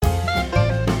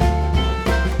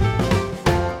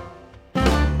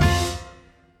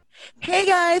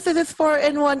guys, this is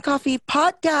 4-in-1 Coffee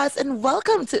Podcast and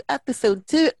welcome to episode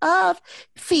 2 of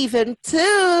season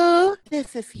 2.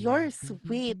 This is your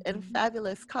sweet and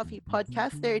fabulous coffee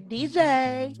podcaster,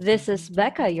 DJ. This is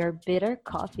Becca, your bitter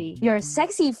coffee. Your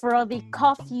sexy, frothy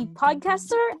coffee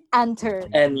podcaster, Enter.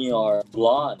 And your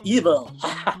blonde, evil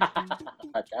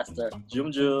podcaster,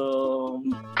 Jum Jum.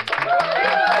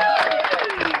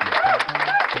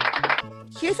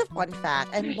 Here's a fun fact.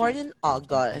 I'm born in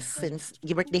August since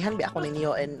birthdayhan ba ako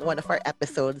ninyo in one of our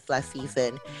episodes last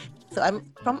season. So I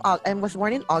was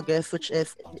born in August, which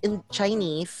is in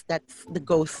Chinese, that's the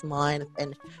ghost month,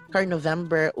 and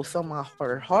November, uso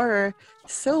mga horror.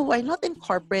 So why not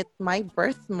incorporate my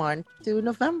birth month to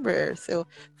November? So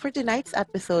for tonight's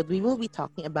episode, we will be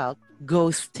talking about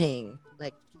ghosting,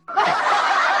 like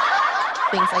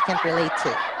things I can't relate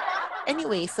to.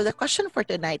 Anyway, so the question for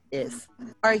tonight is,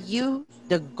 are you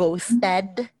the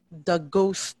ghosted, the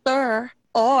ghoster,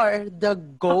 or the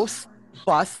ghost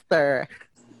buster?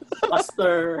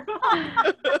 Buster.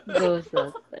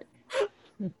 Ghostbuster.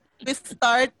 We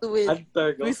start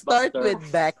with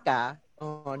Becca,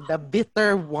 the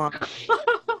bitter one.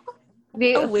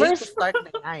 The A way to first, start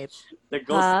the night. The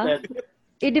ghosted.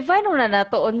 i-define mo na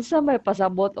nato unsa may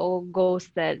pasabot o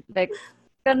ghosted. Like,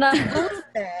 kana,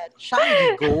 Ghosted,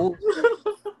 siya ghost.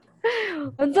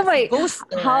 unsa may,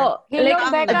 Ghoster. how, Hello,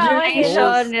 like, Becca. duration,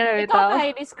 Ghost. yun na Ikaw bitaw. ba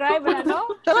i-describe na, no?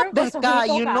 Shut up, Sure, gusto Becca.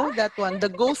 ko You ka. know that one. The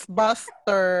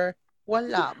Ghostbuster.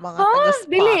 Wala. Mga Ha?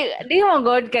 taga-spa. Di mo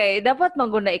good kay. Dapat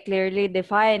maguna i-clearly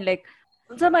define. Like,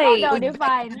 unsa may How daw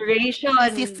define? duration,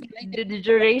 Specific the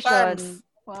duration. terms.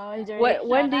 Wow,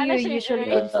 When do Ano you siya, usually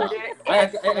duration? I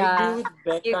agree with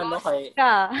Becca, no? Kay,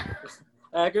 ka?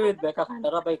 I agree with Becca, kay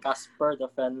nara by Casper,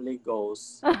 the friendly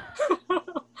ghost.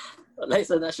 Like,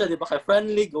 isa na siya, di ba? Kay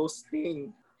friendly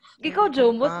ghosting. Ikaw,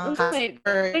 Joe,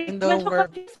 Casper in the medyo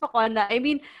world. confused ako na. I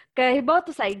mean, kaya hibaw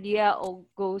to sa idea o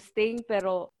ghosting,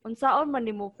 pero unsaon man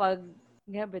nimo pag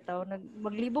nga bitaw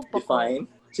maglibog pa ko. Define.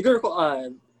 Siguro ko,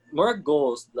 more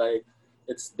ghost, like,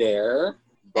 it's there,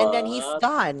 And but... then he's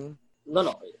gone.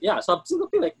 No. Yeah, something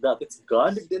like that. It's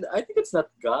gone. I think it's not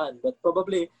gone, but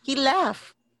probably He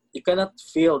left. you cannot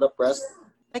feel the presence.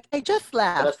 Like, I just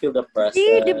Cannot left. feel the presence.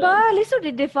 Di ba? Liso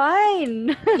di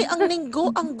define. Kaya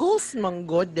ang ghost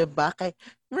manggo, diba? Kay,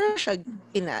 meron siya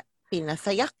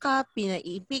pinasaya ka,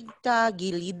 pinaibig ka,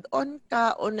 gilid-on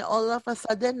ka, on all of a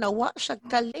sudden, nawa siya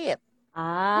kalit.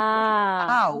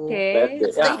 Wow. Okay. Pwede.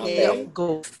 That's the Yeah, idea okay. of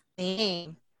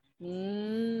ghosting.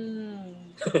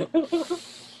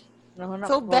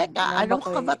 So, Becca, ano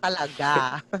ka ba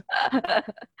talaga?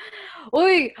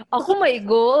 Uy, ako may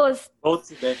ghost. Both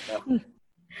si Becca.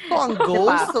 So, ang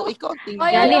ghost, so ikaw ang Oy,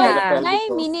 Gali oy, ha. oy.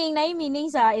 Nay meaning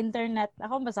sa internet.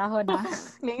 Ako basahon na.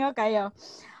 Lingaw kayo.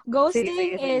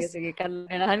 Ghosting is Sige.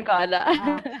 Kaninahan ko, ana.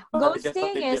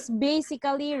 ghosting is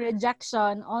basically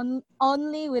rejection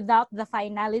only without the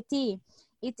finality.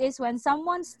 It is when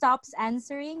someone stops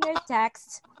answering your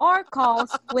texts or calls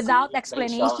without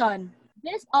explanation.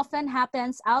 This often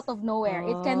happens out of nowhere.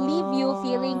 It can leave you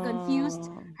feeling confused,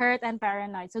 hurt, and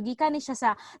paranoid. So, gikan ni siya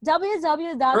sa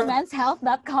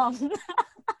www.menshealth.com.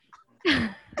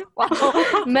 Wow.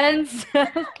 Men's.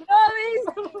 Always.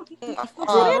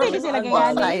 Really, kasi lagay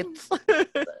yan. Sites.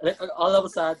 Like, all of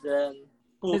a sudden,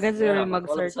 poof. Dagan siguro Yeah, all of a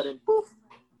mag-search. sudden, poof.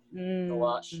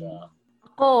 Nawa siya.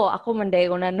 Ako manday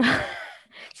ko na.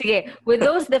 Sige, with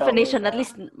those definition, at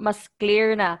least mas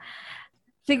clear na.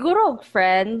 Siguro,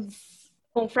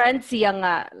 kung friends siya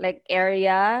nga, like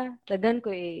area, tagan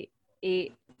ko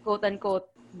quote-unquote,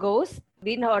 ghost,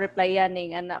 di na ako replyan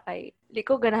ng anak kay, di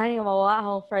ko ganahan yung mawa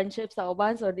akong friendship sa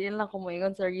uban, so di lang ko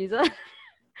moingon sa reason.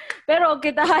 Pero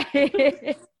kita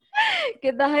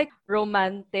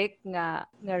romantic nga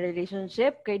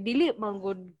relationship, kay dili man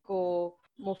gud ko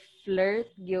mo flirt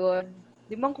gyud.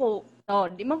 Di man ko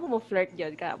mo flirt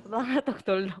gyud ka. Puto na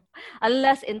tugtol.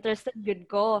 Unless interested gyud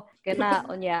ko kana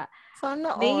unya.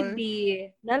 Sana all. Maybe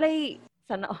nalay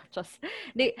sana just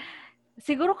di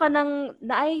siguro kanang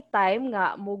naay time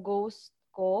nga mo ghost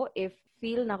ko if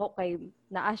feel nako kay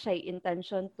naa siya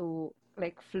intention to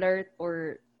like flirt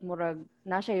or murag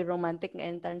na siya romantic nga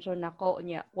intention nako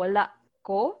unya wala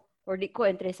ko or di ko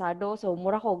interesado so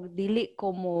mura ko dili ko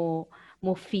mo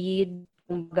feed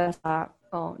kumbaga sa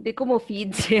di ko mo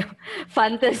feed siya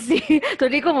fantasy so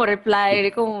di ko mo reply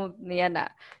di ko mo niya na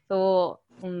so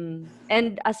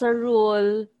and as a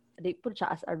rule di po siya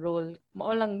as a rule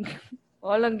mao lang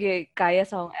kaya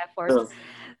sa akong effort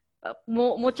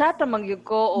mo chat man gyud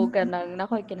ko o kanang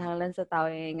nakoy kinahanglan sa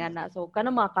tawo nga na. So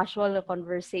kanang mga casual na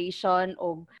conversation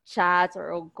o chats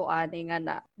or og kuani nga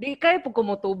na. Di kay pug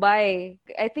kumutubay.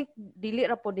 I think dili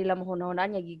ra po nila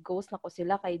mahunahunaan nga gi-ghost na ko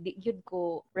sila kay di gyud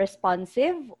ko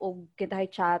responsive og kitahay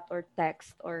chat or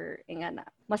text or nga na.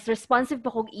 Mas responsive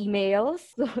pa kog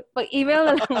emails. So pag email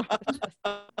na lang.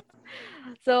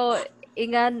 So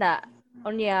inga na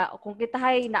Onya, kung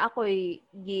kitahay na ako'y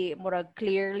murag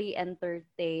clearly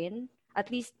entertain,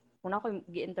 at least kung ako'y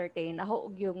gi-entertain,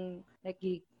 ako yung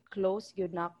nag-close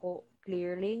yun na ako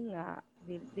clearly nga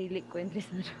dili ko interest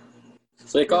na.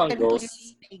 So, ikaw ang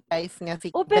ghost. Guys, nga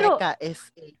si pero, Becca is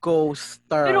a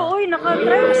ghoster. Pero, uy,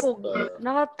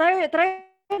 nakatry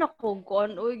na ko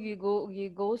kung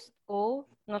gi-ghost ko.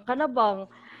 Nga kanabang,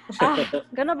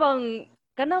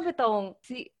 kanang bitong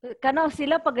kanang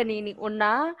sila pag ganini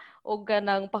una o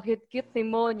ganang pakit-cute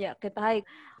nimo nya kitahay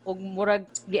og murag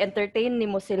gi-entertain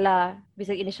nimo sila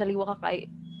bisag initially wa ka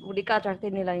kay udi ka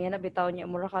attracted nila nya na bitaw nya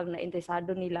mura kag na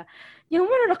interesado nila yung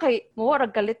mura na kay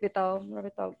murag galit bitaw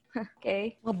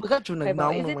okay mabaga jud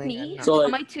nagnaw is it naman me so,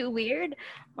 am I too weird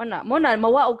mo na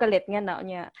mawa og galit nga na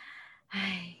nya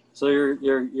ay. So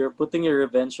you're putting your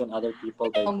revenge on other people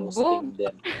by ghosting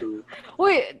them too.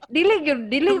 Uy, dili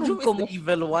ko mo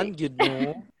evil one gud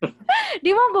no.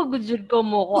 Di mo gugud ko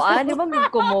mo ko di mo gud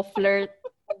ko mo flirt.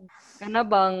 Kana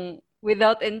bang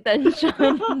without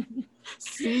intention.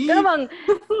 See?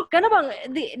 Kana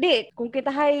bang di kung kita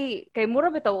hay kay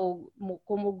mura bitaw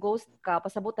kung mo ghost ka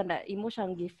pasabutan na imo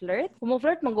siyang gi-flirt. Kung mo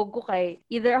flirt manggug ko kay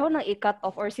either ako nang i-cut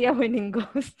off or siya winning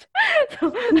ghost.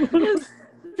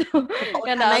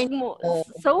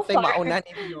 So far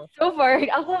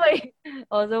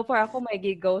ako may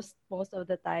ghost most of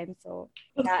the time. So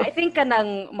yeah, I think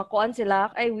kanang makuan sila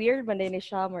ay weird man din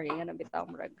siya mori nga nabitaw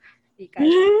murag di ka.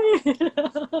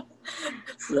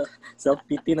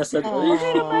 Self-pity na sa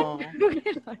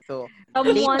So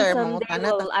someone later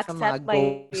someday will accept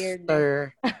my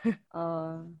weirdness.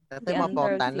 Dati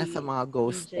mapunta na sa mga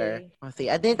ghoster. Kasi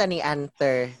adin tani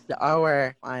answer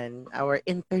our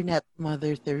internet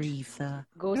mother Teresa.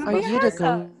 Are you the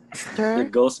ghoster? The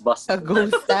ghostbuster. The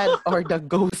ghost dad or the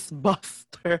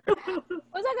ghostbuster?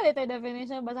 What's that ganito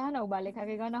definition? Basahan na balik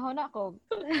kay ganahon ako.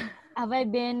 Have I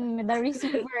been the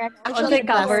receiver? Actually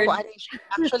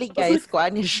guys,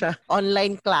 kuan siya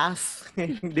online class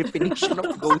definition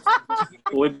of ghost.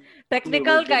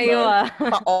 Technical kayo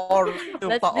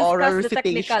Pa-oral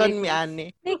recitation mi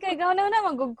ani. Di kay gawna na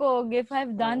magugkog if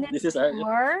I've done it. This is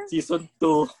our season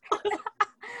 2.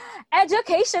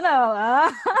 Educational.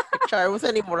 Char,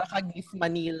 wasa ni mura kag Miss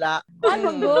Manila.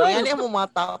 Ano good? Yan yung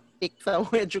mga topic sa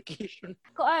education.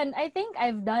 Kuan, I think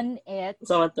I've done it.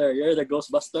 Samantha, you're the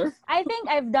ghostbuster? I think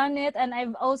I've done it and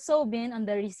I've also been on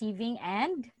the receiving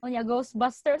end. Unya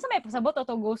ghostbuster. Sa may pasabot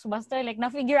to ghostbuster like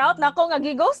na-figure out na ako nga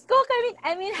gi-ghost ko.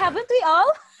 I mean, haven't we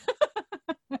all?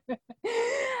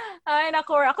 Ay,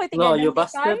 ako No, you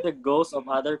busted the ghost of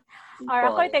other people.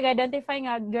 Or ako taga-identify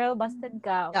nga, girl, busted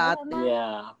ka.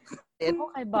 Yeah.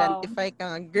 Okay ba? Identify ka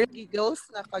nga, girl, ghost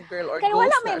na ka, girl, or kaya ghost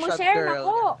wala, na may siya, mo share girl. na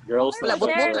ko. Girls Wala, but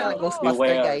mo na ghostbuster,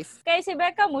 beware. guys. Kaya si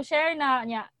Becca, mo share na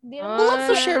niya. Who wants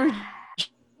to share?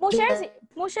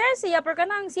 Mo share siya, pero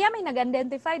kanang siya may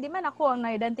nag-identify. Di man ako ang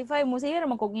na-identify mo. Siya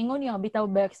naman kung ingon yung bitaw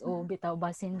Bex o bitaw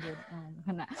basin dyan.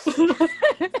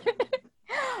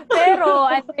 Pero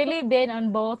I've really been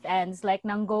on both ends, like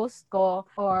nang ghost ko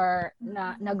or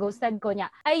na ghosted ko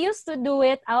niya. I used to do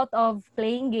it out of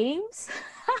playing games.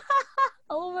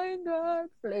 Oh my God,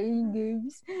 playing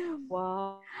games.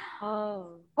 Wow.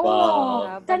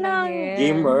 Wow. Tanang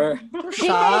Gamer.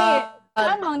 Siya.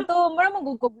 Amang to, maramang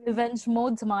gugog revenge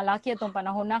mode sa mga laki itong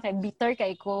panahon na kay bitter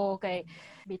kay ko.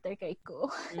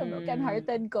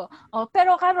 Broken-hearted ko. Oh,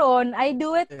 pero karon I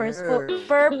do it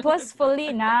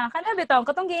purposefully na. Kana bitaw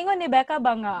katong giingon ni Becca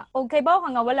ba nga, og kay bawo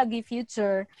ka nga wala gi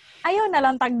future. Ayaw na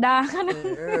lang tagda kana.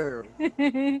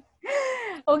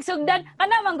 Og sugdan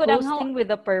kana man gud ang ghosting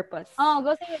with a purpose.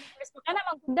 Ghosting with a purpose. Kana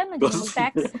man sugdan man yung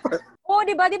text.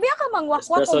 Di ba ka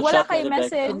mangwakwak og wala kay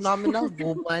message. Phenomenal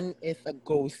woman is a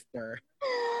ghoster.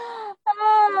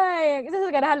 Ay, isa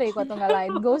sa kadahali ko itong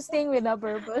line. Ghosting with a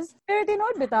purpose. Pero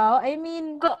tinood bitaw, I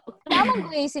mean, namang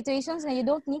ko situations na you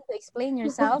don't need to explain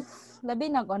yourself.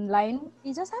 Labi nag-online.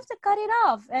 You just have to cut it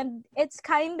off. And it's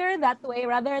kinder that way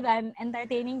rather than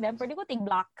entertaining them. Pero di ko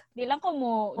tig-block. Di lang ko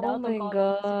mo. Oh my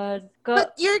God.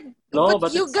 But you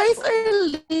guys are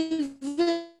living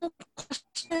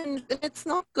And it's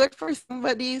not good for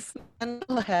somebody's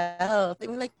mental health. I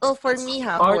mean, like, well, for me,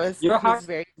 You're was very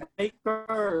heartbreakers. like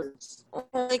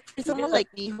for someone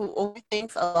like me who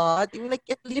overthinks a lot. I mean, like,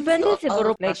 it leaves Depende you a lot siguro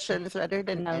of like questions rather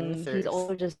than he's answers.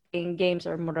 all just playing games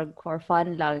or murag for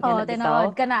fun lang. Oh, Yan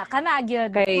bitaw. tinood. Kana,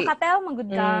 gyud. Kay Makatel, manggod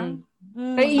ka.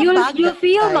 Kay Kapag you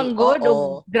feel guy, man good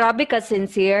oo. o grabe ka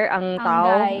sincere ang Ang tao.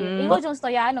 guy. Ingod yung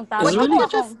storya ng tao. Why It's don't really-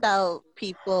 you just tell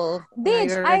people na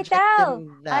Ditch, you're I tell.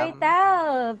 rejecting I them?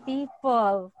 tell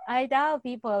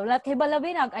people. Like,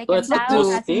 hibalabinag, I So can it's not tell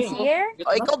ka ghosting. sincere.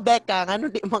 O ikaw, Becca, ano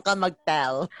di mo ka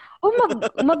mag-tell? O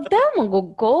magdam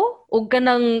manggug ko ug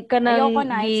kanang Ayoko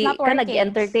na, it's not working.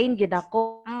 entertain gid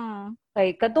ako.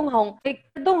 Kay kadtong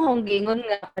hong giingon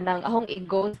nga kanang ahong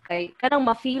i-ghost kay kanang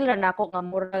ma-feel ra nako nga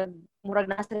murag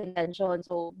nasa intention.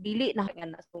 So dili na nga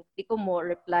na. So di ko mo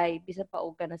reply bisan pa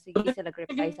og kana sige sila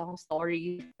reply sa akong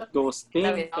story. Ghosting.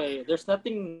 Okay. There's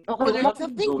nothing, Okay, There's there's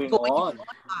nothing nothing going going on.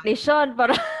 Nation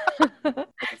para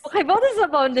okay, what is the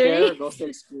boundary? Share ghosting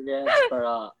experience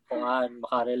para kung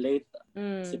makarelate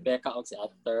si Becca o si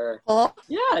Arthur. Oh,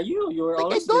 Yeah, you were like, I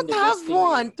always doing don't the have ghosting.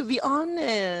 one, to be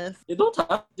honest. You don't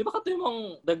have? Di ba kato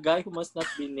yung the guy who must not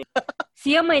be named?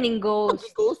 Siya may ning ghost.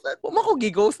 Ghost na. Kung ako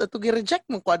gighost na to, gi-reject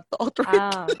mo kwadto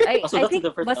outright. So I that's think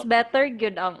the first mas time. better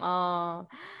good ang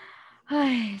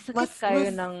ay, sakit Mas- kayo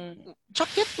mas- ng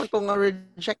Chakit mo ko nga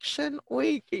rejection.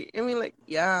 Uy, I mean, like,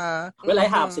 yeah. Well, I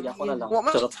have. Sige, ako na lang. Wa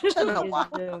man Charot. siya nawa.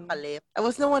 Kalit. I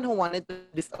was the one who wanted to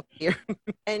disappear.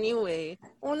 Anyway,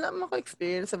 wala mo ko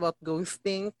experience about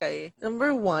ghosting kay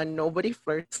number one, nobody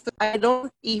flirts. I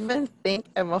don't even think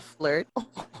I'm a flirt.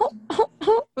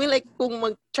 I mean, like, kung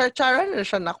mag-char-charan na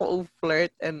siya na ako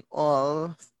flirt and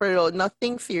all. Pero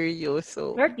nothing serious.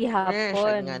 So, flirty siya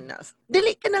hapon. nga na.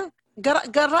 Dili ka nang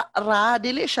gara-gara ra.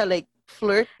 Dili siya like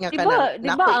flirt nga ka Di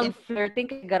ba ang flirting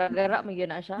kay gara-gara may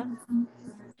yun na siya?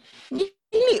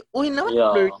 Dili. Uy, naman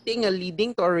Yeah. flirting nga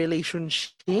leading to a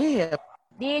relationship.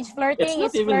 Ditch, It's flirting not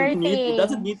is even flirting. it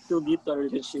doesn't need to lead to a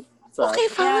relationship. Okay,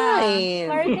 Yeah. fine.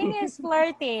 Flirting is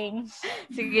flirting.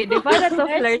 Sige, di ba na to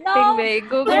There's flirting, no- may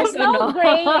Google There's ko, no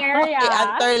gray area. Okay,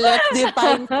 Antar, let's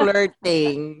define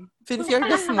flirting. Since you're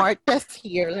the smartest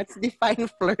here, let's define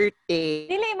flirting.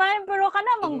 Dili man, pero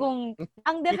kana manggong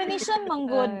ang definition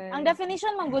manggod. Ay. Ang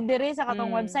definition manggod diri sa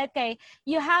katong Mm. website kay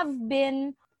you have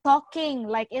been talking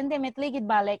like intimately gid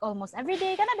ba like almost every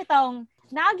day kana bitawng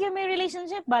naagyo may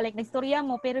relationship ba like nagstorya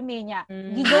mo pero may niya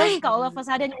gighost ka all of a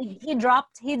sudden he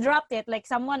dropped it like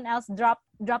someone else dropped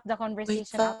the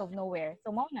conversation Wait, out of nowhere.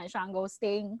 So mo na siya ang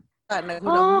ghosting.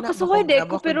 kasuway de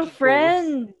ko pero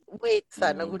friend. Wait,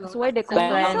 naguna. Kasuway de ko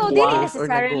Friend. friend. So Wow. dili Or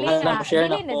necessarily nag-ghost. nga Share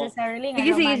dili na po. necessarily nga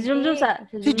Sige, romantic. zoom sa.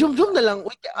 Si Jum na lang.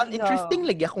 Wait, ang interesting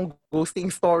lagi akong ghosting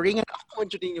story nga ako man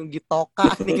dyan yung gitoka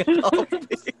ni nga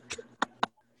topic.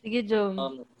 Sige, Jom.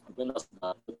 Goodness,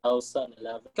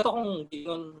 2011. Kato kong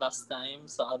gingon last time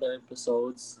sa other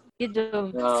episodes. Sige,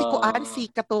 Jom. Si Kuan, si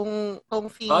katong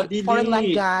si Dili. foreign lang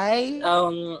guy.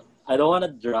 I don't wanna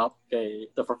drop kay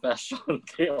the profession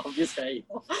kay obvious kayo.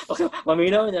 Okay,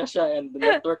 maminaw niya siya and the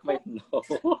network might know.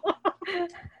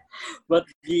 But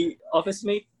the office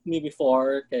mate me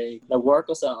before kay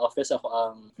nag-work ko sa office ako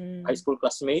ang high school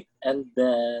classmate and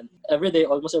then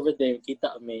almost every day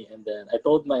kita kami and then I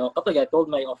told my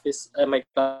office my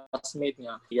classmate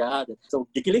nga yeah so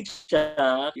gikilig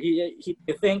siya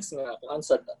he thinks nga kung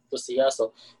ansa to siya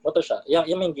so moto siya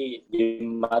yung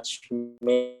match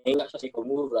me siya si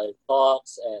move like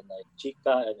talks and like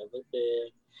chika and everything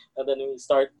and then we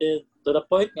started to the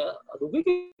point nga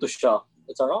adugi to siya.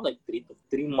 It's around like 3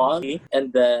 months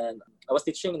and then I was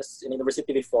teaching in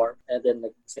university before and then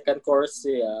like second course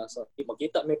so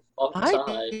magkita may office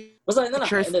basta na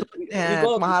and then we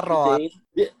go maharot.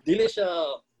 Dili siya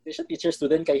teacher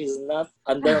student kay he's not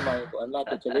under my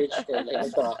tutelage kay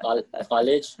like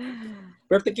college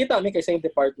pero kita kami kay same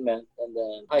department and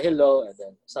then hi hello and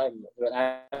then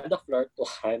I'm the flirt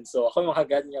one so ako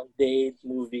mahagad niyang date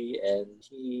movie and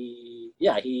he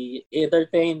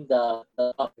entertained the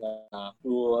talk na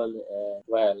cool and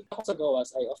well ako sa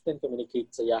gawas I often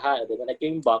communicate sa yaha and then when I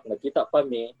came back nagkita pa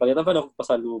mi pagkita pa ako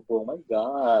pasalubong my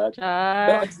god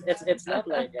pero it's not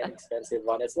like an expensive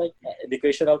one it's like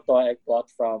educational toy I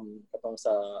bought from katong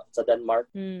sa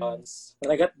Denmark once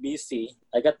when I got busy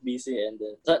I got busy and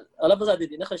then all of a sudden,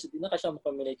 di na siya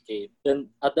communicate. Then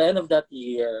at the end of that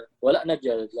year, wala na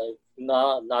gyud, like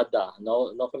nada, no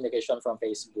communication from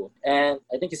Facebook. And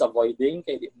I think he's avoiding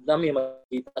kay nami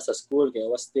makita sa school kay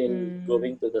I was still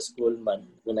going to the school man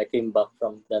when I came back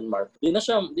from Denmark. Di na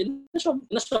siya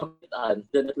kitaan.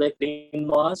 Then like 3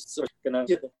 months or kanang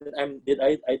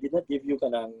I did not give you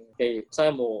kanang kay sa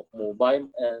mo buy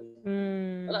and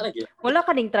wala na gyud. Wala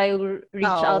ka ning try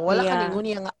reach out wala niya. ka ning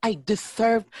unya nga I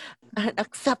deserve an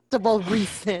acceptable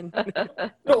reason.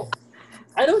 No,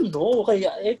 I don't know.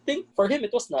 Kaya I think for him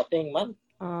it was nothing, man.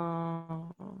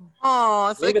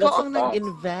 So Maybe ikaw that's a ang fact.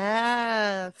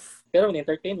 nag-invest. Pero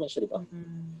entertainment siya, di ba?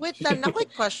 Wait lang, na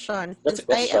quick question. That's a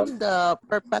Since I question. am the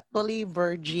perpetually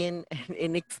virgin and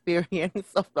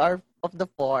inexperienced of the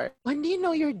 4, when do you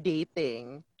know you're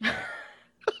dating?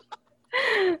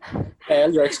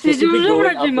 Well, you're Si exclusively Julo going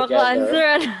na di out together.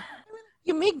 maka-answer.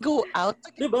 You may go out.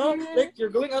 Diba? Like you're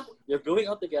going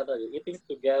out together, you're eating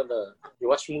together, you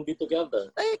watch movie together.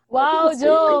 Like, Wow, That's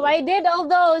Joe, dating. I did all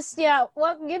those. Yeah,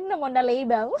 what give na mo na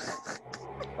label?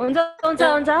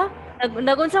 Unsa?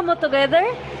 Nagunsa mo together?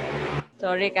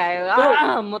 Sorry kayo.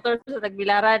 Motor sa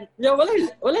tagbilaran. Yeah, wala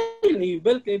yung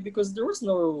label kay because there was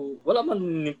wala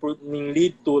man ning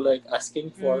lead to like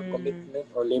asking for commitment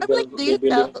or I'm like,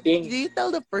 labeling do thing. you tell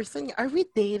the person, are we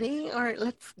dating or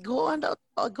let's go on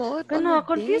Kana, a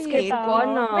confused date? kay ko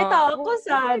na. May tao ko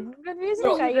sad. Confused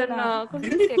Bro, kayo na. You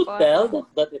Confused need kay to ko. tell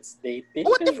that it's dating.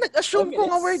 What if nag-assume ko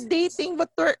nga we're It's- dating but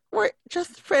we're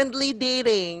just friendly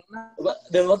dating?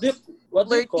 Then what do you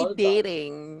Flirty call that?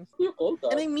 dating. What do you call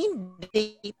that? And I mean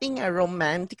dating,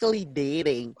 romantically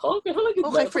dating. Okay,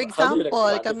 Okay, for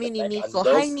example, kami ni Nico.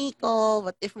 Hi, Nico. Nico.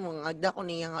 What if mo agda ko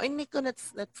niya nga, ay Nico,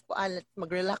 let's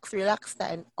mag-relax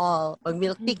ta and all.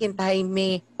 Mag-milk tea kintahay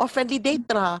me. O friendly date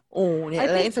ra. Oh,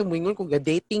 nilain sa mwingon kung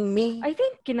ga-dating me. I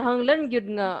think kinahanglan gyud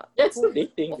nga Yeah, it's still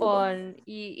dating. on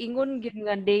iingon gyud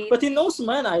nga date. But he knows,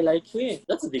 man, I like him.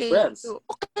 That's the difference.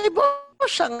 Okay, bo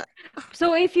siya nga.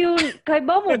 So if you kay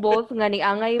ba mo both nga ni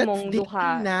angay That's mong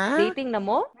duha, dating na. dating na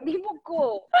mo? Hindi mo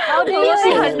ko. How do you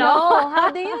Yes, know? How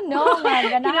do you know, man?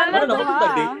 Ganahan I don't mo know, ha?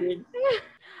 like dating.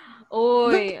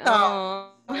 Oy, Basta.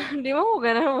 Di mo ko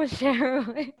gana mo share.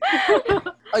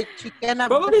 Ay, chicken na.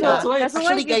 Probably that's why. Kaso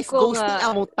Actually, nga, guys, ko ghosting nga.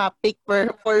 ang topic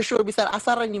for sure. Bisan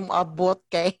asaran yung abot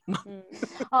kay.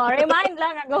 Oh, remind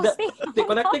lang na ghosting.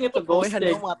 Connecting it to Uy,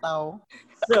 ghosting. mga tao.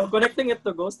 So, connecting it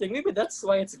to ghosting, maybe that's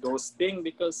why it's ghosting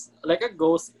because like a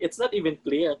ghost, it's not even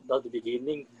clear at the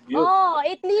beginning. Oh,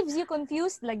 it leaves you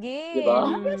confused lagi.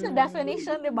 Diba? Ano sa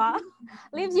definition, di ba?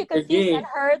 Leaves you confused and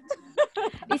hurt.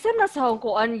 Isa na sa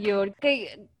kuan yun. Kay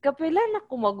kapila na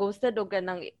ko mag-ghosted o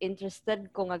ganang interested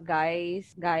ko nga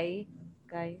guys.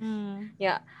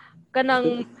 Yeah.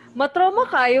 Kanang matrauma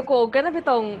kayo ko. Kana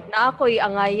bitong na ako'y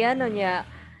angayan no niya.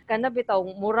 Kana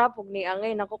bitong mura pug ni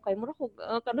angay nako kay mura ko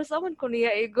kanusaman ko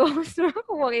niya i-ghost. Mura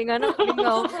ko mangingan ako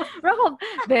lingaw. Mura ko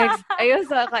Bex, ayo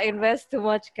sa ka-invest too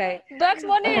much kay. Bex,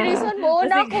 mo ni reason mo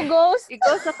una ko ghost.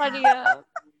 Ikaw sa kaniya.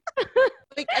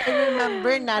 Like, I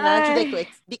remember na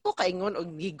di ko kaingon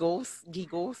og gigos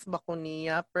ba ko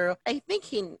niya, pero I think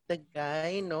the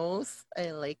guy knows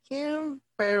I like him,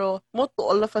 pero mo to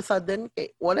all of a sudden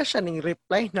kay wala siya ning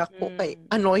reply na ko kay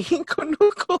annoying ko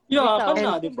nuko. Yeah, Bitaw.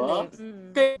 kana, di ba?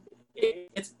 Mm. Okay,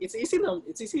 it's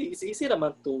easy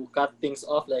naman to cut things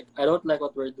off. Like I don't like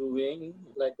what we're doing.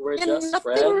 Like we're And just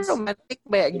nothing friends. romantic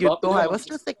ba Diba? to. I was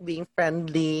just like being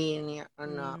friendly niya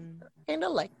kind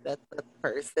of like that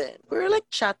person. We were like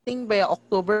chatting by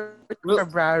October, Well-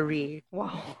 February.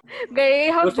 Wow. Gay,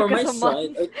 how But for ka my sa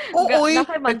side, Oo, Na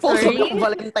kay nag-post Mansuri? ako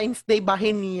Valentine's Day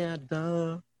bahin niya.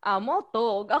 Duh. Amo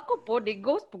to. Ako po, di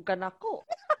ghost po ka na ko.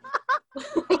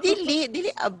 Ay, dili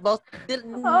about,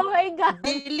 Oh my God.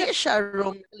 dili siya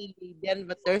romantically then,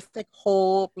 but there's like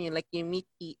hope, like you meet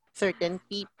certain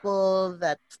people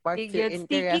that sparks your Gets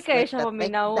sticky interest, kayo like siya that, like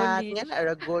paminawon that. din. Nga na,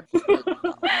 are good.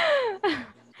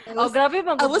 Oh, grabe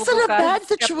I was in a bad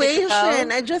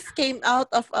situation. I just came out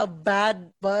of a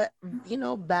bad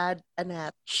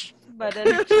anatch.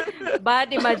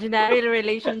 Bad imaginary not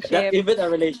relationship. even a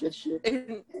relationship.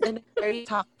 In a very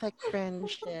toxic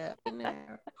friendship.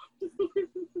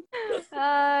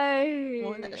 Ay.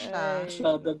 Muna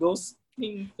siya. The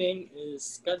ghosting thing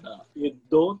is kinda you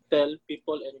don't tell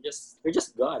people and you're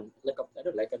just gone like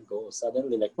a ghost.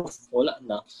 Suddenly like wala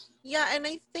na. Yeah, and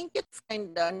I think it's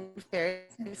kind of unfair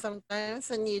sometimes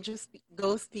when you just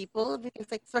ghost people because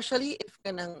like, especially if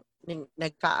ka nang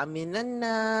nagkaaminan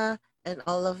na, and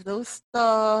all of those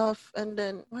stuff. And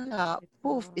then, wala,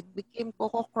 poof, it became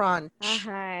Coco Crunch.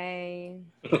 Ahay.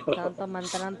 Taon-taman,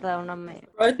 tanan na may.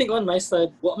 I think on my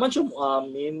side, wa man siya mo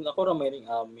amin. Ako ra may ring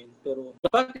amin. Pero, the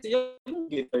fact is, yung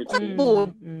guitar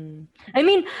Food. I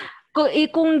mean,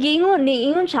 kung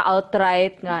giingon siya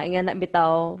outright nga na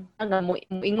bitaw nga mo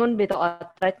ingon bitaw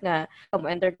outright nga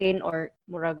mo entertain or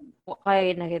murag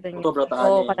kay nakita niyo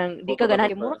kanang di ka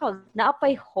ganahan murag ka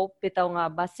naapay hope bitaw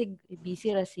nga basig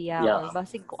busy ra siya or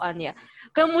basig kuan niya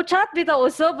kang mo chat bitaw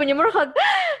usab nya murag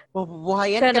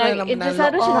buhayan ka na naman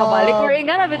interesado siya balik or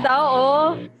nga na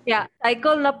bitaw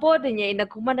cycle na pod niya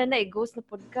nagkumana na i-ghost na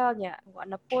pod ka niya wa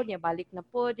na pod niya balik na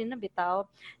pod na bitaw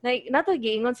nato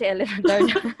giingon si Ellen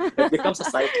Darna. It becomes a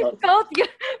cycle. Count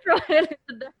from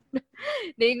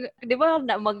di ba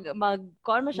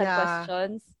mag-call mo siya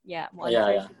questions? Mo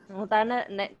answer. Mutana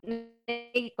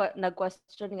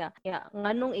nag-question nga.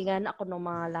 Nganong ingana ako ng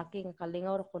mga laki nga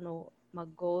kalingaw ko no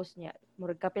mag-ghost niya.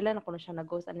 Murag kapilan ako na siya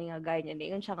nag-ghost ani nga guy niya.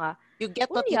 Ingon siya nga, you get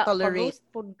what you tolerate. Pag-ghost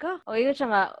pod ka. O ingon siya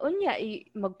nga,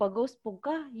 magpa-ghost pod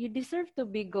ka. You deserve to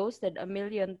be ghosted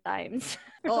 1,000,000 times.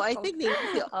 I think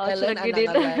Ellen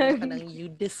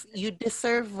you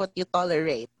deserve what you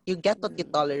tolerate. You get what you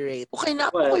tolerate. Okay na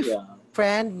ako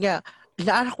friend nga.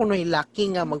 Laan ako no'y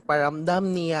laki nga magparamdam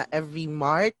niya every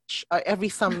March or every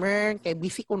summer kay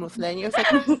busy ko no sila niya.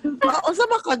 Unsa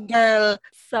maka girl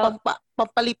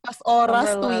pampalipas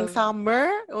oras tuwing summer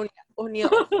unya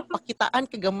pakitaan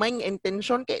kagamay nga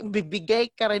intention kay bibigay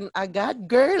ka rin agad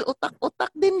girl utak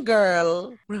din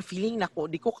girl feeling nako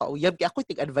di ko kauyab kay ako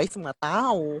tig-advise mga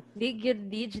tao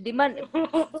di man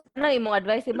imong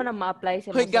advice di man na ma-apply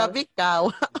sa mga gabi ka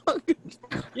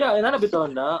and bitaw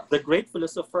na the great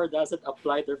philosopher doesn't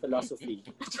apply their philosophy.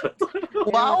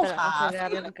 Wow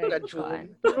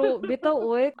pero bitaw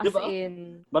as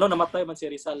in mano namatay man si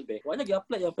Rizalbe wala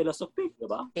nag-apply ang philosophy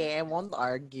diba? I won't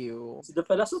argue. So the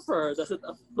philosopher doesn't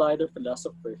apply their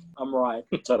philosophy. I'm right.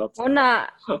 Charot. Una,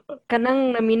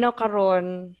 kanang naminaw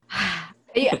karon.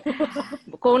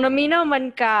 Kung naminaw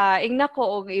man ka, ingna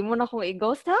ko og imo na kong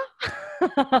i-ghost ha?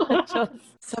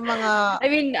 Sa mga I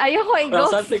mean, ayoko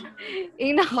i-ghost.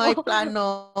 Ingna ko. May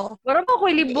plano. Wala pa ko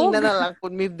ilibog. Ingna na lang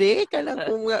kung may day ka lang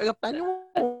kung plano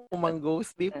mo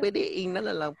mang-ghost. Di pwede ingna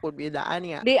na lang kung may daan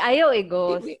niya. Di ayaw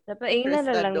i-ghost. Dapat ingna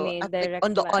na lang ni direct.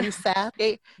 On the onset,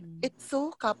 it's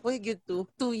so kapoy good to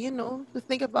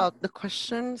think about the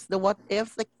questions, the what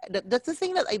ifs. Like that's the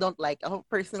thing that I don't like.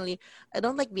 Personally, I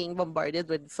don't like being bombarded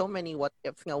with so many what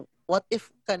ifs. Nga, what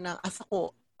if ka na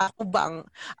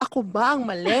ako ba ang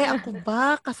mali? Ako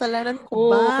ba? Kasalanan ko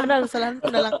ba? Kasalanan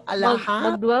ko na lang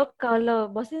alaha? Mag-dwell ka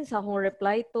lang. Basta sa akong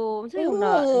reply to. Sa'yo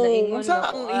naingon na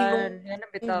kuan.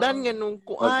 Dan nga nung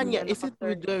kuan niya. Is it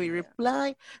the way I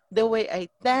reply? The way I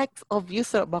text?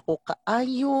 Obvious ba ko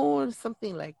kaayon?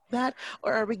 Something like that?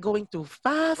 Or are we going too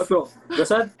fast?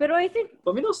 Pero I think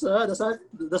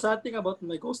the sad thing about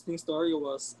my ghosting story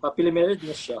was happily married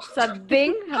na siya. Sad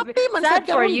thing? Happy man sad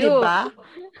for you. Diba?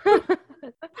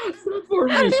 For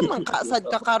me. Happy man kasad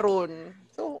ka karon.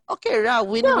 So, okay,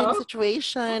 win-win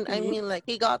situation. I mean, like,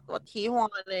 he got what he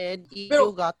wanted. You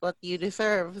got what you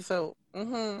deserve. So,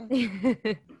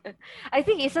 I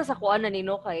think isa sa kuan na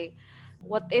nino kay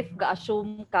what if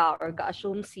ga-assume ka or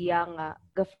ga-assume siya nga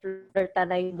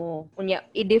ga-flirtanay mo. Unya,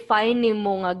 i-define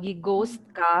nimo nga gi-ghost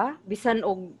ka bisan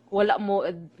og wala mo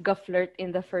ga-flirt in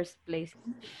the first place.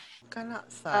 Kana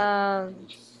sa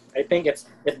I think it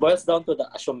boils down to the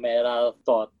assumeral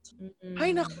thought.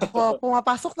 Ay nako,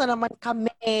 pumapasok na naman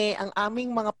kami ang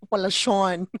aming mga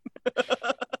populasyon.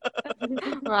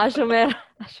 Mga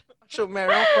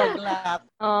assumeral proglat.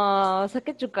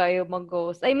 Sakit jud kayo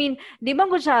mag-ghost. I mean, di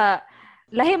man gud siya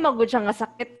lahi magud siya nga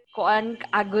sakit kuan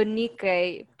agony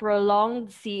kay prolonged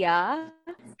siya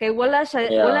kay wala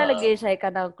lagi siya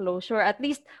kanang closure. At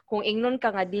least kung ingnon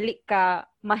ka nga dili ka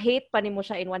ma-hate pa nimo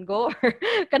siya in one go or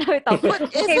kana bitaw.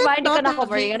 Okay, ba hindi ka na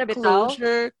cover nga bitaw.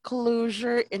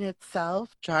 Closure in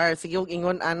itself. Char, sige og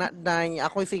ingon anak dan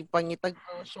ako si pangitag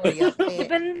closure yate.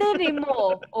 Depende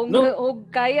nimo og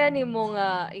kaya nimo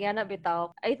nga yana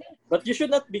bitaw. I think but you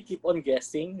should not be keep on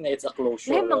guessing na it's a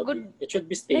closure. It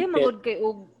should be stated. Magud kay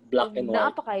og black and white.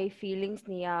 Naa pa kay feelings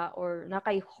niya or na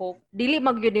kay hope. Dili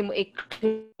magyud mo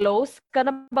i-close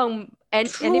kana bang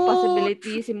any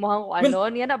possibility si mohang ko ano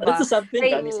niya na ba? That's something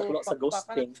gani sa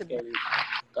ghosting kay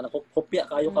kana kopya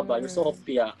kayo ka ba? You're so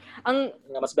kopya. Ang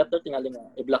nga mas better tingali nga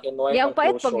i-black and white. Yang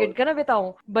pait pag yun kana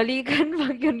bitaw. Balikan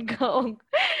pag yun ka og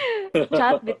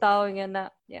chat bitaw nga na.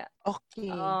 Yeah.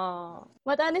 Okay.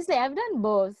 But honestly, I've done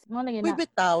both. Wait,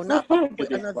 bitaw na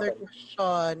another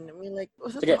question. I mean like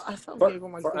for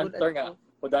answer nga,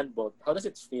 who done both? How does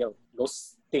it feel?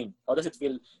 Ghosting. How does it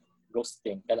feel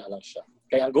ghosting, kana lang siya.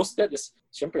 Kaya ang ghosted is,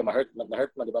 siyempre, na-hurt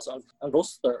man, di ba? So, ang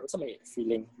ghoster, what's may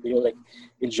feeling? Do you like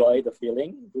enjoy the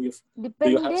feeling? Do you have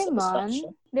Depende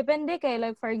satisfaction? man. Depende kay,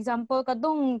 like, for example,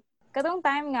 kadong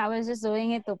time nga, I was just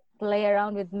doing it to play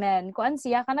around with men. Kuan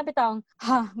siya, kana bitang,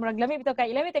 murag lami bitaw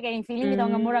kay, ilami kay yung feeling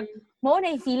bitaw nga murag, mo na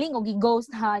yung feeling o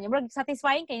gi-ghost ha. Murag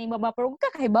satisfying kay ni baba, pero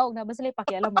kakahibawag na ba sila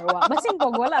pakialam or wa? Basin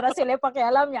pog wala ra sila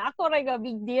pakialam niya. Ako ray ga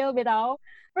big deal bitaw.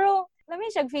 Pero,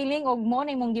 lami siya feeling og mo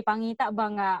na imong gipangita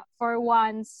ba nga, for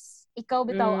once, ikaw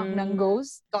bitaw ang nang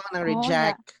ghost. Ikaw ang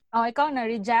reject. Ikaw na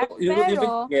reject. You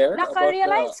Pero, care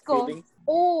naka-realize about the ko, feeling?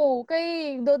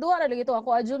 kay duwa ra lagi to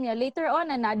ako adjum ya later on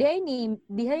na dihay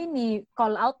ni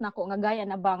call out nako nga gaya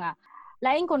na ba nga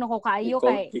lain ko nako kaayo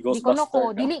kay di ko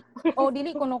nako dili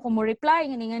ko nako mo reply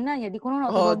ngani nga na ya di ko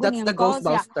na Oh, that's the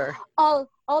Ghostbuster.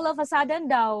 All of a sudden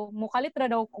daw mukalit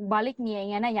ra daw kung balik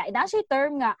niya nga na ya ina siya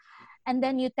term nga. And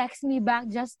then you text me back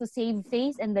just to save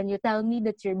face, and then you tell me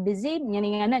that you're busy. Yan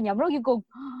nga niya. Bro, you go,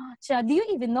 do you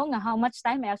even know nga how much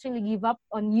time I actually give up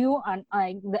on you and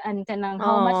kanang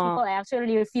how much people I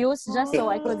actually refuse just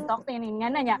so I could talk to you nga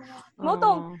na niya.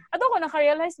 Motong, ato ko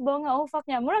naka-realize ba nga, fuck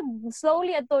niya. Murag,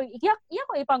 slowly ato, iya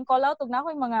ko ipang call out na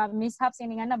ako yung mga mishaps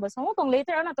nga na ba. So motong,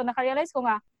 later on ato, naka-realize ko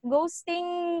nga,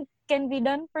 ghosting can be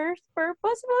done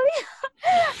purposefully.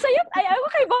 So yun, ako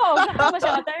kay Bo, nakama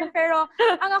siya term. Pero,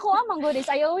 ang ako manggod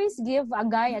is, I always give a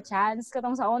guy a chance.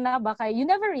 Katong sa una, baka you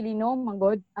never really know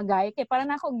manggod a guy. Kaya parang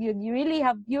ako, you really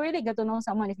get to know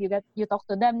someone if you talk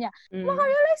to them. Yeah.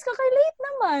 Maka-realize ka kay late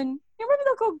naman. Yung parang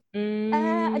ako,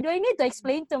 do I need to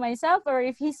explain to myself or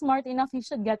if he's smart enough, he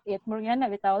should get it. More yan na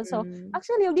bitaw. So,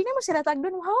 actually, hindi naman sila tag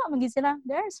doon. Hawa, magiging sila.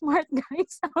 They're smart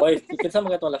guys. Oy, ikin sa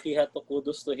mga itong lakiha to,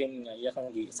 kudos to him nga. Iya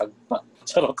kang gisagpa.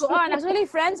 Charot. Actually,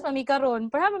 friends pa mi karon.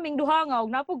 Para maming duha nga,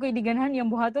 og napo ko'y diganhan yung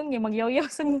buhaton, nga magyaw-yaw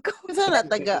sa ko. Kasi na,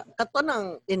 kato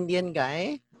ng Indian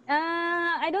guy?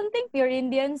 I don't think pure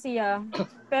Indian siya.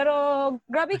 Pero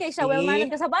grabe kay siya. Well, man,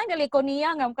 kasabaan gali ko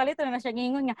niya nga. Kalito na siya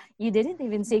ngingon nga, you didn't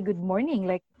even say good morning.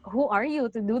 Like, who are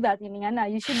you to do that? Yun nga na.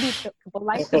 You should be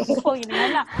polite to people. Yun nga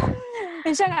na.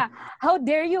 And siya nga, how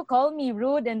dare you call me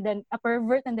rude and then a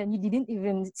pervert and then you didn't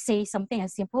even say something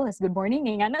as simple as good morning.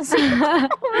 Yun nga na.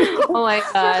 Oh my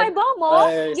God. So, kay Bomo,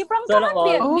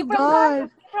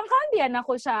 giprangkahan diyan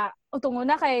ako siya. Tungo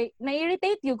na kay,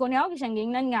 na-irritate you kung niya ako siyang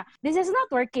gingnan nga. This is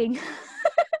not working.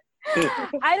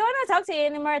 I don't want to talk to you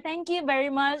anymore. Thank you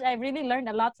very much. I really learned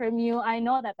a lot from you. I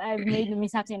know that I've made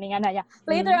mishaps yun nga na.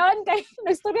 Later on, kay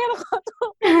nag-storya ako to.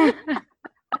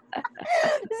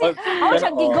 Ako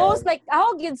siya ghost like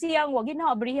ako gid siyang wag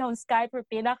na abriha on Skype for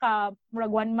pila ka murag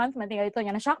 1 month man tingali to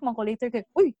nya na shock man ko later kay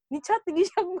uy ni chat ni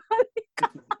siya balik.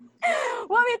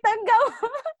 Wami tanggaw.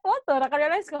 Oto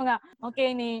naka-realize ko nga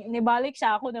okay ni balik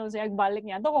siya ako daw siya balik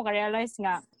niya. To ko ka-realize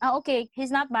nga okay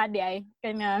he's not bad ay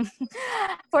kanya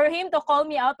for him to call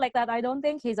me out like that I don't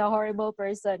think he's a horrible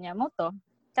person ya mo to.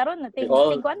 Karon na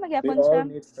tingkuan magyapon siya. We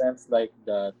all need friends like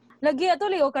that. Lagi ato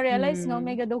ligo ka-realize no,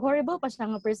 mega do horrible pa siya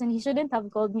nga person. He shouldn't have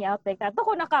called me out like that.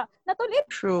 Ako natulit.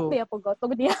 True. Kaya pag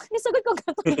gotog niya. Nisugod ko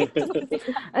gatulit.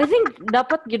 I think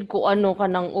dapat gid ko ano ka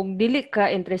nang og dili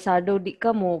ka interesado di ka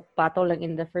mo pato lang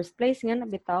in the first place nga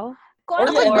nabitaw.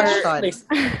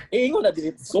 Ingon na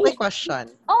dili. So my question.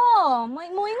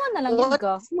 Moingon na lang yun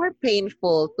ka. What's more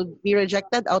painful, to be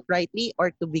rejected outrightly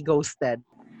or to be ghosted?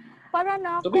 Para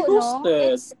na To ako, be no?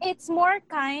 ghosted. It's more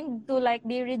kind to like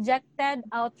be rejected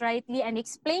outrightly and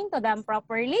explain to them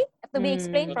properly. To be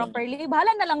explained properly.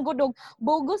 Bahala na lang gudog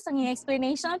bogus ang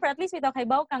explanation pero at least bitaw kay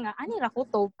baw ka nga ani ra ko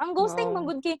to. Ang ghosting man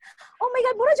gud ki. Oh my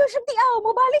God, mura jud siya tiaw.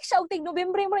 Mobalik siya og tig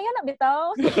November mo yan na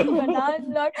bitaw.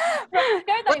 Lord.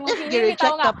 Kaya tayo mo feeling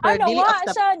bitaw nga. Ano wa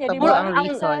siya niya di ba ang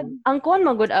reason? Ang kuan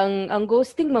man gud ang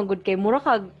ghosting man gud kay mura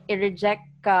kag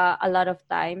i-reject ka a lot of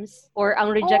times or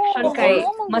ang rejection kay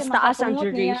mas taas ang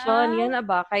duration yan na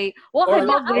ba kay wa kay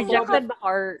mag-rejected ba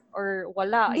or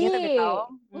wala yan na bitaw.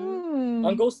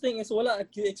 Ang ghosting is wala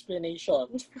clear explanation.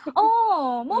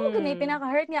 Mo mo gani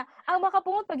pinaka-hurt niya. Ang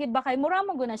makapungot pagid ba kay mura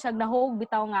mo guna siya nahog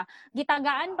bitaw nga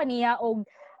gitagaan pa niya og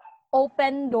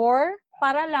open door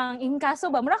para lang in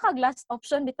kaso ba mura kag last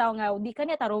option bitaw nga di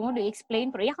kanya tarong do explain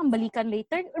pero iya kang balikan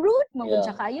later rude mo gud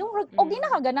siya kayo og di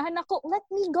nakaganahan ako let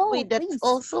me go. Wait, that's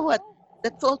also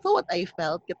what I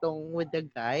felt katong with the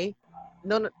guy.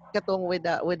 No, katong with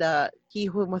the he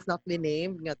who must not be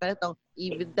named nga kanang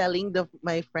even telling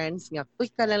my friends nga uy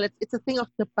kanang it's a thing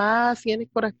of the past yan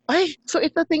ko ay so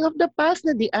it's a thing of the past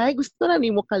na di ay gusto na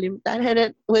nimo kalimtan and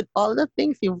then with all the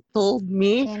things you've told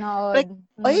me like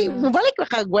ay mabalik na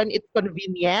kag when it's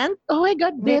convenient oh my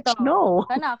god bitch Dito. no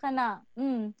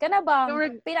Kana ba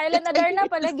pinailan na dar na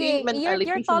palagi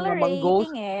you're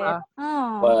tolerating it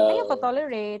kaya ko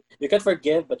tolerate you can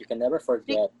forgive but you can never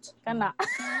forget kana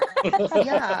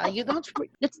yeah you don't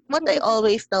that's what I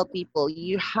always tell people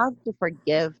you have to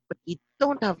forgive but you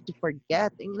don't have to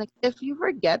forget and like if you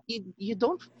forget you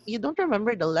don't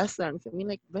remember the lessons I mean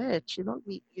like bitch you don't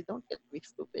get to be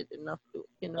stupid enough to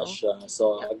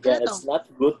so again it's not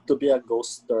good to be a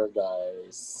ghoster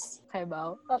guys kay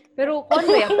ba pero kon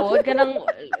ba ako kanang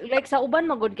like sa uban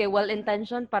magud kay well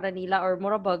intentioned para nila or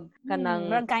murabag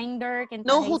kanang kinder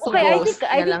no who to okay, ghost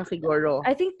na lang siguro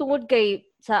I think tungod kay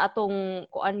sa atong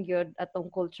kuan gyud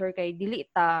atong culture kay dili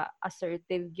ta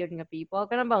assertive gyud nga people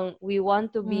kanang bang we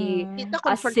want to be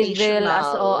as civil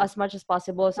as much as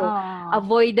possible so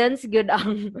avoidance gyud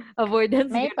ang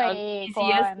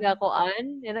easiest nga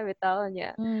kuan yana bitaw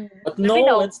niya but no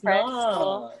it's not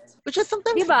which is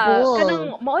sometimes diba cool.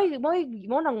 kanang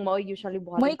mo usually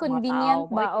buhat mo'y convenient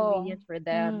ba convenient for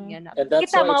them yan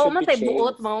kita mamamantay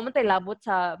buot mamamantay labot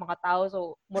sa mga tao so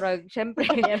murag syempre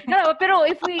pero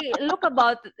if we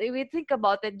think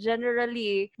about it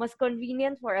generally mas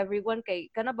convenient for everyone kay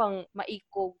kana bang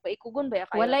maikugon ba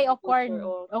kayo walay awkward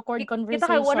conversation kita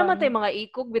kay wala man tay mga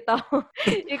ikog bitaw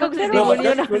ikog sa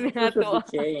demonyo na nato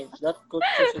that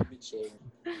culture should be changed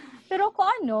pero ko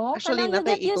ano actually kanang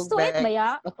you get used to it ba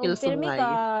ya pirmi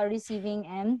ka receiving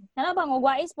end kana bang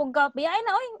wais pug ka ay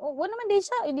na oy wala man di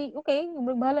siya okay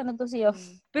bahala na to siya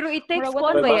pero it takes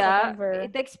one ba ya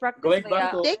it takes practice ba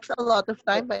ya it takes a lot of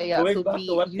time ba ya to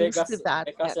be used to that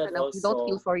you don't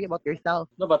feel sorry about yourself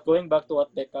no but going back to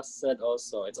what Becca said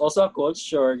also it's also a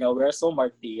culture nga we're so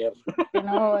martyr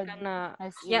kana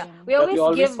we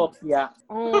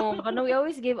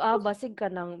always give basig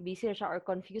kanang busy siya or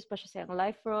confused pa siya sa iyang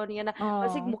life ron yan na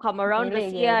basig mo come around na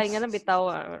siya nga nang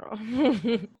bitaw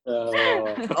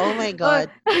oh my god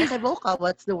kasi Boca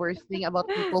what's the worst thing about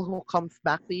people who comes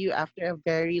back to you after a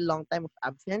very long time of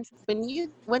absence when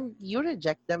you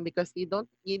reject them because you don't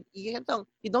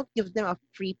give them a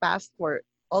free pass for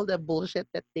all the bullshit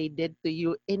that they did to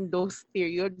you in those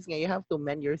periods nga you have to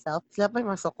mend yourself sila pa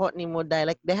masukot ni mo dahil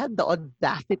like they had the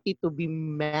audacity to be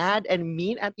mad and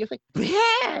mean at you like bitch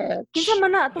kinsa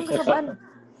man na atong kasabaan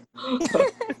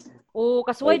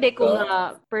kasuway day ko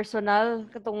nga personal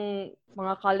katong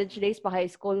mga college days pa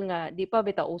high school nga di pa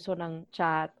bitaw uso ng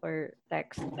chat or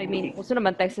text I mean uso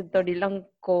naman text ito di lang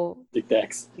ko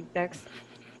text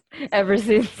ever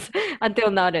since until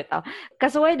now dito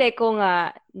kasuway day ko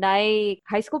nga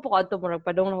high school po ko adto murag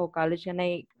padong na ko college nga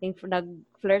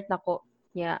nag-flirt na ko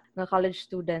nga college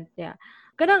student niya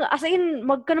kanang as in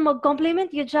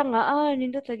mag-compliment yun siya nga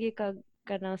nindot lagi kag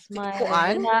kanang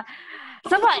smile na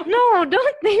sama no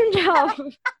don't name drop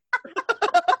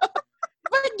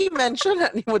Bakit gi-mention na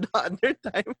ni mo the other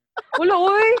time? Wala,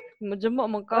 oy!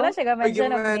 Madjama, magka. Wala siya ga-mention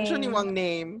ng name. Gi-mention yung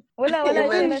name. Wala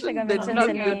siya ga-mention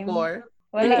sa name.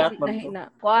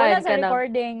 Wala sa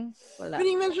recording. Wala.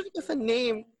 Pini-mention ka sa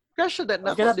name. Crush that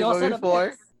na ko, di ba,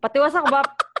 before? Patiwas ako ba?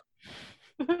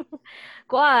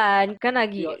 Kuan,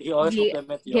 kanagi. He always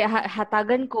compliment you.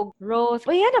 Hatagan ko, Rose.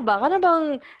 O yan na ba? Kana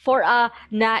bang for a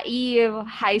naive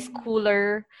high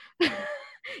schooler,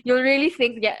 you'll really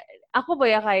think, ako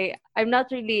ba kay I'm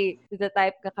not really the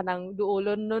type ka kanang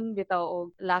duolon nun bitaw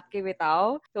o lucky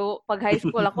bitaw. So pag high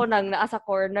school ako nang naa sa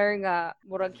corner nga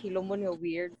murag hilomon nga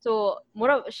weird. So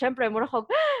syempre ko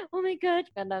oh my god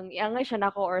kanang iangay siya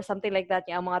nako or something like that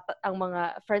ang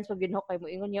mga friends pag ginhok kay mo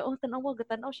ingon niya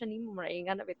tanaw siya nimo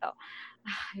maraingan na bitaw.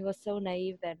 I was so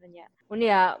naive then niya.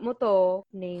 Unya mo to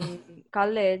ning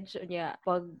college unya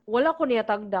pag wala ko niya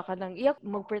tagda kanang iyak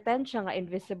magpretend siya nga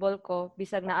invisible ko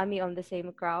bisag na ami on the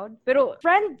same crowd. Pero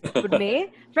friend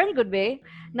good be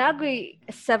nagoy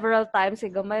several times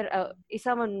gamay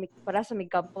isa man para sa mig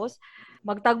campus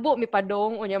magtagbo mi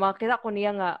padong unya makita ko niya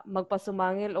nga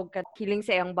magpasumangil og kiling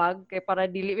sa iyang bag kay para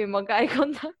dili mi magka-eye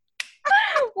contact.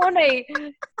 Wanay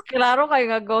klaro kay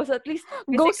nga ghost at least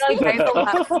physical kay to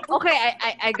ha. Okay,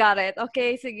 I got it.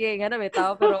 Okay, sige nga na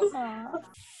bitaw pero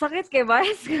sakit kay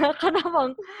Vice nga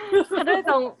kanamang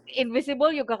itong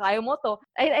invisible yung kakayo mo to.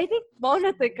 I think mao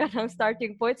na to kanang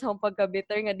starting point sa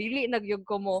pagka-bitter nga dili nagyug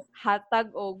ko mo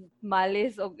hatag og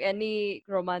malis og any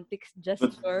romantic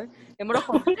gesture. Kay mo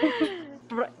ko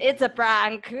it's a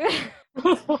prank.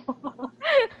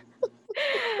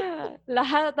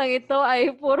 Lahat ng ito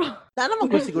ay puro Na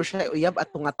naman ko siguro siya uyab at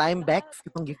nga time Bex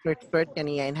itong gi-flirt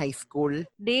kaniya in high school.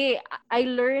 di I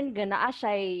learned gana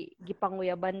siya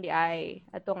gipanguyaban di ay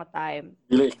ato nga time.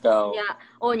 Dili ikaw. Yeah,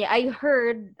 nya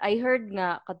I heard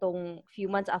nga katong few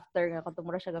months after nga katong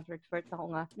mura siya ga-flirt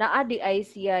ako nga naadi ay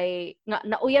siya nga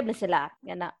nauyab na sila.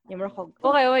 Nga na, yung ko.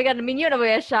 Okay, oh my God, minyo na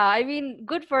ba siya? I mean,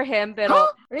 good for him,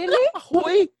 pero really?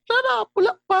 Hoy, tara,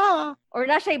 pula pa. Or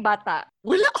na siya'y bata?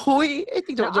 Wala, hoy. Eh,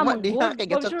 tignan mo, di ha,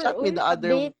 kaya chat me the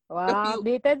other. Update. Wow,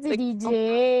 updated si DJ.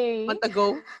 Month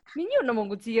ago. Minyo naman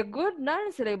good siya good.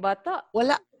 Na sila'y bata.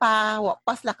 Wala pa.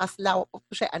 Wapas lakas la. Wapas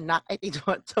pa siya anak. Ay,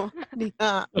 tignan mo, di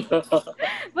ha.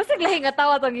 Basta lahi nga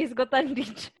tawa itong hisgutan,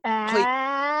 DJ.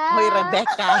 Hoy,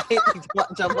 Rebecca. Ay, tignan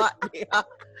mo, di ha.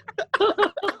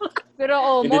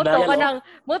 Pero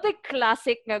moto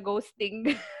classic nga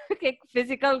ghosting. Kay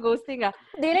physical ghosting nga.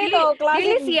 Dili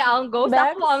siya ang ghost.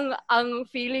 Bex. Ako ang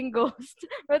feeling ghost.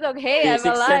 Pero hey, I'm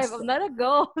alive. I'm not a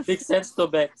ghost. 6 cents to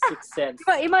Bex. 6 cents.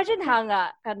 Diba, imagine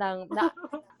nga kanang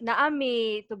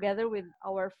naami together with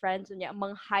our friends unya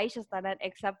mang-high siya tanan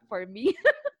except for me.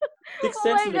 6 Oh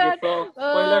cents my God. dito.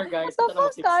 Spoiler guys. What the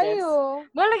fuck 6 cents. tayo?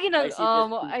 Wala ginang I see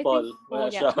this I people. think Wala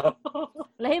siya.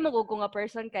 lahi ko nga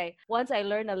person kay once I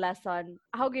learn a lesson,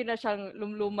 how gina siyang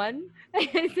lumluman. I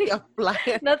think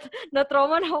I-apply. na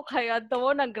trauma na ako kayo. At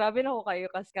mo nang grabe na ako kayo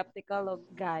ka-skeptical of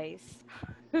guys.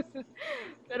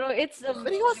 Pero it's But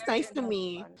he was nice to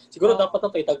me. Siguro dapat na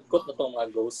itagkot na itong mga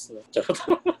ghosts. No?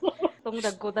 Itong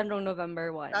dagkutan ng November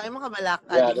 1. Ay, mga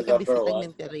balaka, Yeah, di ka November bisitag 1.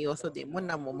 ng seryoso, di mo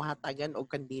na mo mahatagan o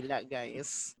kandila,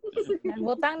 guys.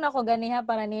 Butang na ko ganiha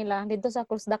para nila dito sa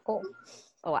Cruz Dako.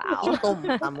 Wow. Itom,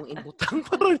 among ibutang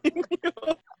para ninyo.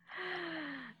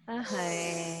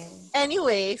 Okay.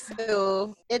 Anyway,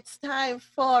 so it's time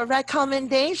for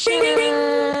recommendations.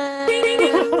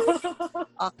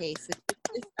 Okay, so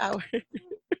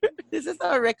this is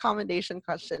our recommendation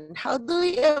question. How do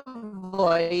we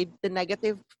avoid the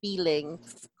negative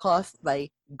feelings caused by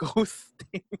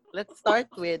ghosting? Let's start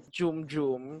with Jum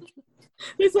Jum.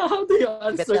 Lisa, how do you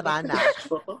answer Veterana.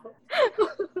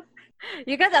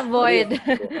 You can avoid.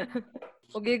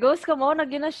 Kung ghost ka mo,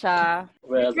 nagyan na siya.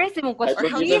 Well, Crazy mo Or question.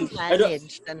 how do you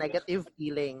manage the negative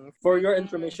feelings? for your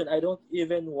information, I don't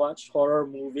even watch horror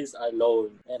movies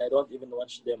alone. And I don't even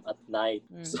watch them at night.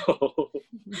 So,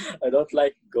 I don't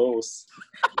like ghosts.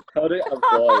 How do you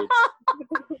avoid?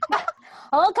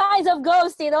 All kinds of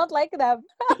ghosts, you don't like them.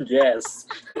 Yes.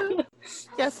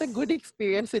 Yes, a good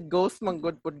experience with ghost mang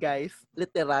good food, guys.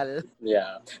 Literal.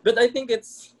 Yeah. But I think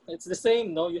it's the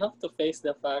same, no? You have to face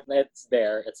the fact that it's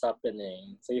there, it's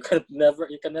happening. So you can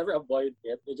never avoid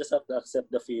it. You just have to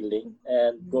accept the feeling.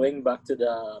 And going back to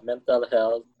the mental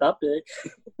health topic,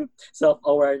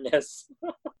 self-awareness,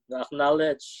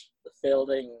 acknowledge the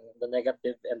feeling, the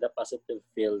negative and the positive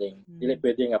feeling. Dili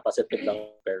pwede nga positive lang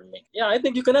per me. Yeah, I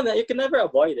think you can never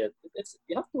avoid it. It's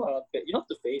you have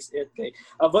to face it. Okay?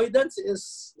 Avoidance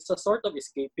is a sort of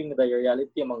escaping the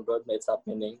reality among God na it's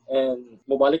happening, and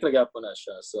mobalik lagi po na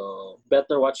siya. So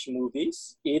better watch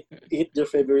movies, eat your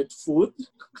favorite food,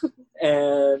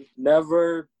 and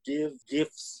never give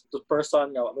gifts to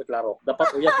person nga may klaro.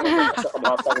 Dapat uyak mo sa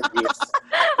kamahatan ng gifts.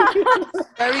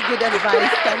 Very good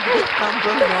advice. Candidate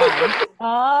number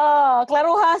 1.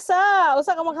 Klaro hasa.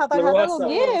 Usa ka maghatag-hatag og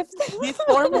gift.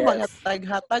 Before mo Yes. mga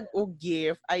taghatag o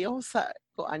gift, ayaw sa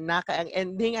ko anak ang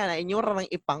ending na inyo ra nang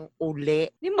ipang uli.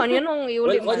 Di man, yan ang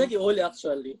iuli Wala man. giuli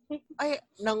actually. Ay,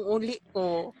 nang uli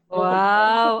ko.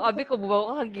 Wow. Abi ko,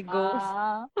 bubaw ka gigos.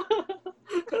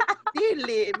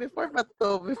 Dili, before pa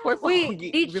to, before pa Uy, ko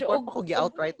Ditch, before og- pa ko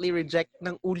outrightly reject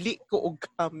ng uli ko og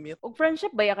gamit. Og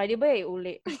friendship ba ya kay di ba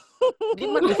uli? Di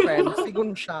man di friends,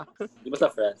 sigun siya. Di ba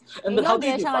sa friends? And then how do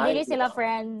you siya nga define? dili sila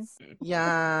friends.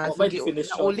 Yeah, Oh, by sige,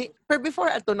 definition. nauli. Pero before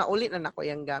ato nauli na nako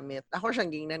yung gamit. Ako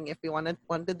siyang gingnan if you wanted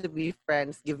to be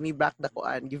friends, give me back the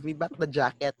kuan, give me back the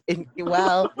jacket. And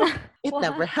well, it What?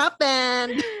 never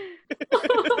happened.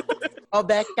 Oh,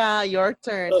 Becca, your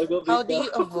turn. Oh, go, How do Becca.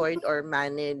 you avoid or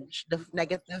manage the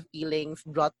negative feelings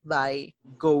brought by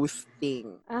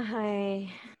ghosting? Ay,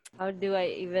 how do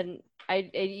I even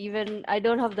I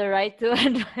don't have the right to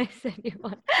advise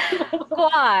anyone.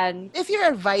 Kuan. If you're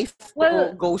advised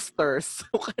Well- to ghosters,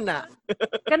 so ka na.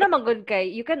 Kana manggod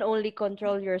kay you can only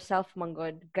control yourself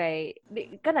manggod kay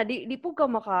di po ka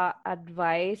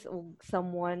maka-advise og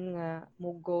someone nga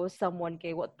mo ghost someone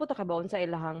kay what po ta kabaon sa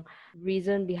ilahang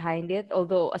reason behind it,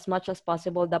 although as much as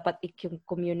possible dapat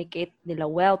i-communicate nila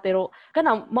well, pero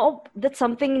kana that's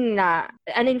something na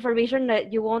an information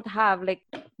that you won't have, like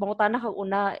mangutana kag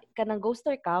una kanang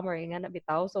ghoster ka or nga na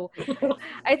bitaw. So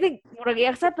I think murag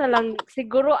i-accept na lang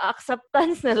siguro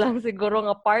acceptance na lang siguro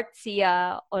nga part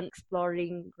siya on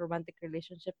exploring romantic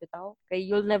relationship bitaw. Kay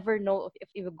you'll never know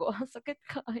if you go sakit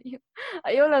ka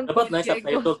ayaw lang Dapat nice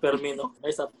subtitle Permino.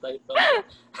 Nice subtitle.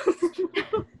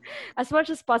 as much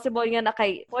as possible nga na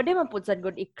kay pwede man pud sad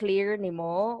good i-clear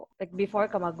nimo like before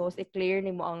ka mag-ghost i-clear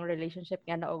nimo ang relationship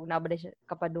nga na og nabada siya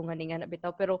kapadungan ni nga na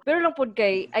bitaw pero lang pud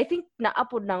kay I think naa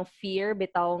pud ng fear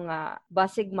bitaw nga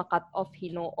basig ma-cut off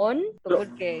hinuon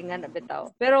tungod kay nga na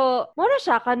bitaw pero mo na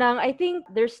siya kanang I think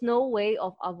there's no way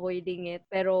of avoiding it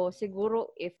pero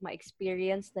siguro if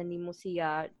ma-experience na nimo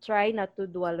siya try not to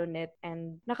dwell on it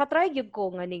and nakatry gyud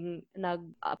ko nga ning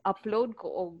nag-upload ko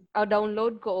o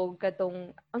download ko og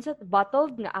katong unsa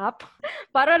bottled nga app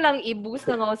para lang i-boost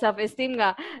nga self-esteem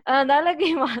nga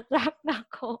nalagay ma-track na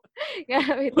ko nga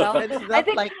bitaw It's not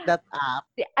think, like that app.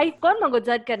 I kon manggod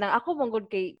ka nang ako manggod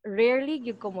kay rarely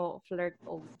gyud ko mo flirt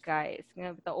og guys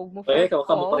nga bitaw og mo Kaya flirt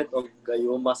ka mo palit og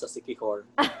gayuma sa Sikihor.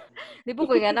 di po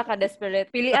ko nga naka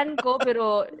desperate pilian ko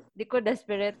pero di ko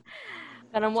desperate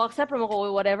kanang mo accept mo ko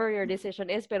whatever your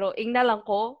decision is pero ingna lang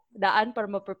ko daan para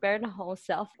ma-prepare na akong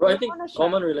self. Bro, I think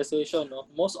common realization, no?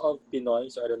 Most of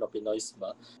Pinoys, or I don't know, Pinoys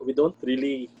ba, we don't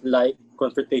really like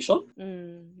confrontation.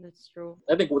 That's true.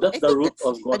 I think that's the root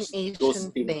of an Asian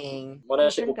ghosting. thing. Muna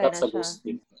siya Asian ukat kinda sa siya.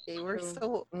 ghosting. They were True. so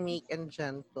meek and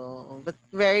gentle. But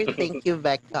very thank you,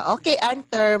 Becca. Okay,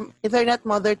 Anthem, Internet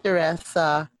Mother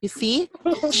Teresa. You see?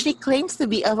 She claims to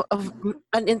be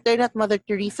an Internet Mother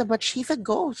Teresa, but she's a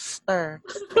ghoster.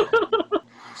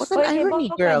 What an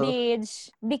irony, girl.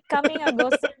 Becoming a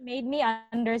ghoster made me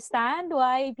understand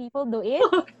why people do it.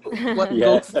 What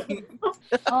Yes. ghosting?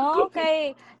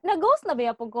 Okay. Na-ghost na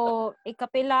ba po ko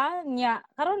ikapila niya.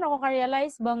 Karon ako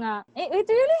ka-realize ba nga, it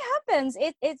really happens.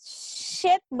 It's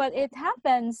shit, but it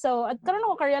happens. So, at karon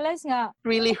ako ka-realize nga,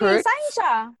 Really okay, hurts? sign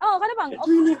siya. Oh, kada bang, It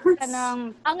really hurts.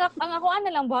 kanang, ang ako na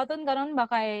lang buhaton karon ba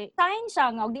kay, sign siya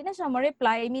nga, og di na siya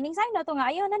ma-reply, meaning sign na to nga,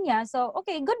 ayaw na niya. So,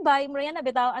 okay, goodbye, mura na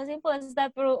bitaw. As simple as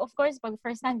that. Pero, of course, pag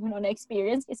first time mo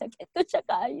na-experience, isakit ko siya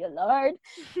kayo, Lord.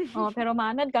 Oh, pero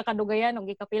manad ka kadugayan, og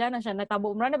ikapila na siya, natabo,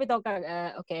 mura na bitaw ka,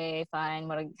 okay, fine,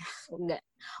 murag,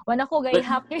 wala ko gay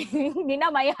happy, hindi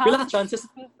na may Pila happy.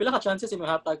 ka chances yung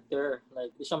hatag there.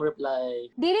 Like, di siya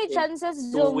ma-reply. Dili in chances,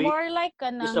 2 so weeks, more like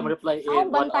Di kanang, siya ma-reply in akong 1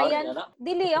 hour. bantayan, Yan na.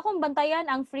 dili, akong bantayan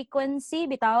ang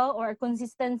frequency bitaw or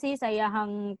consistency sa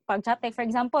iyahang pag-chat. Like, for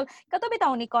example, kato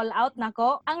bitaw ni call out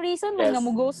nako. Ang reason man Yes. nga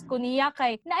mo ghost ko niya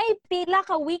kay naay pila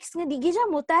ka weeks nga di siya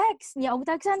mo text niya og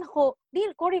textan ko. Di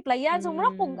ko replyan. So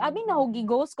mura ko abi na og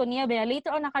ghost ko niya but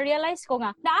later on naka-realize ko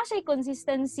nga naa siya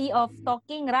consistency of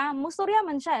talking ra. Mustorya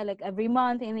man siya like every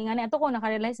month ini nga ni ato ko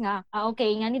naka-realize nga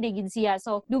okay nga ni digid siya.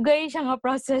 So dugay siya nga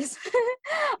process.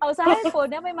 Usahay po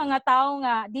na may mga tao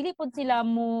nga dili pod sila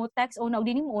mo text o na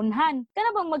dili mo unhan.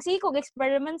 Kana bang magsikog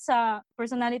experiment sa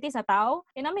personality sa tao?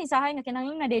 Kaya may isahay nga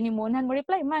kinahanglan na din mo unhan mo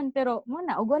reply man pero mo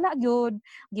na og wala gyud.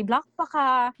 Gi-block pa ka.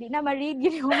 Di na ma-read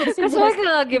gyud yung messages. Kasi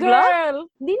ka gi-block? Girl,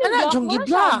 di na Ano, block yung mo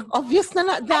gi-block. Obvious na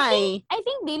na, day. I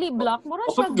think dili block mo ra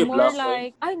Ako siya pag more gi-block,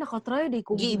 like ay nakatry di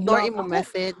ko Gi-ignore gi-block. mo Ako,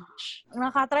 message.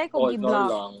 nakatry ko O, ignore gi-block.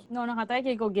 lang. No,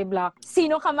 nakatry ko gi-block.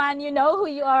 Sino ka man, you know who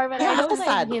you are, but I Kaya don't ako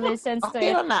think sad. he listens to Okay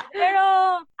it. na na. Pero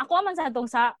ako man sa atong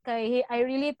sa kay I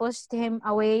really pushed him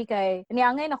away kay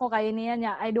niangay ako kay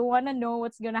niya I don't wanna know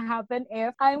what's gonna happen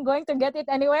if I'm going to get it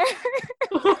anywhere.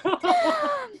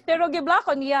 Pero gi-block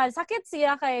ko niya. Sakit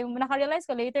siya kay naka-realize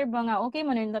ko later ba nga okay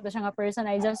man yun siya nga person.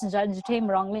 I just judged him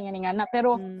wrongly nga nga na.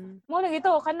 Pero mo lang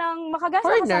ito kanang makagasa ko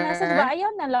sa Foreigner. message ba ayaw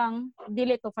na lang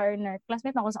dili to foreigner.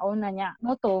 Classmate na ako sa una niya.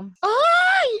 Moto.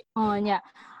 Ay! Oh, niya.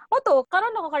 Oto,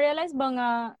 karon ako ka-realize ba nga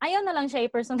ayaw na lang siya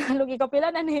i-personal og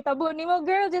ikapila na nahitabo nimo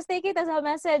girl just take it as a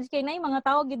message kay nay mga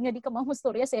tao gid nga di ka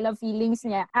mahustorya sa ilang feelings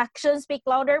niya. Actions speak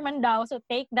louder man daw so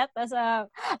take that as a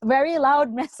very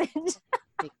loud message.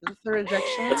 Take this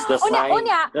rejection. That's the Unya, sign.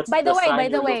 unya, That's by the way, sign by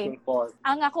the you're way. looking for.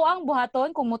 Ang ako ang buhaton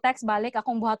kung mo text balik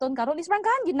akong buhaton karon is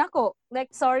prangkahan gid nako.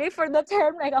 Like sorry for the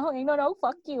term like oh no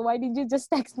fuck you. Why did you just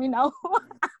text me now?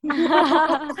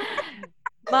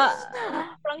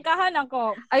 Prangkahan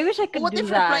ako. I wish I could What do if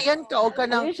that. replyan ka o ka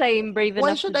I ng, wish I'm brave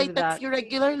why enough should to I do that. text you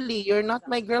regularly? You're not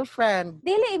my girlfriend.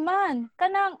 Dili man.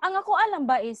 Kanang ang ako alam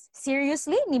ba is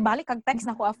seriously ni balik kag text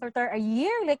nako after a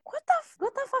year like what the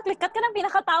fuck like kat kanang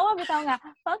pinakatawa bitaw nga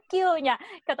fuck you nya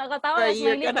katawa For a na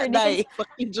year smiley ka na, for day. different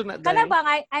Fuck you, Juna, kana day. bang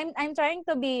I'm trying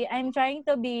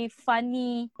to be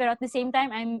funny pero at the same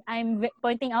time I'm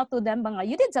pointing out to them bang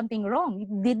you did something wrong. You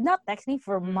did not text me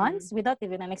for months without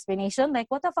even an explanation. Like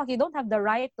what the fuck, you don't have the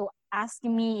right to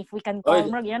asking me if we can Oy, call.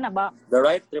 Murag, yan na ba? The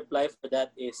right reply for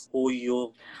that is who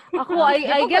you. Ako,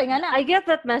 I get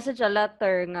that message a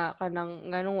letter nga kanang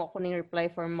nganong ako ning reply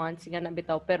for months nga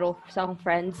nabitaw pero sa akong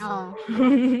friends. Ako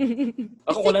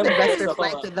I think the best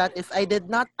reply to that is I did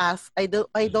not ask. I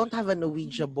don't have an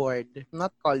Ouija board. I'm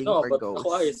not calling No, for but ghosts. ako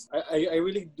ayos. I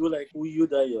really do like who you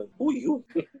dayon. Who you?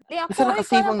 Di ako, Kasi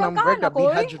nakasave ang number, gabi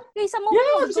hadyo. Kaysa mo,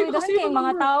 kasi dahan nakasave kay ang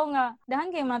mga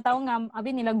number. tao nga, abi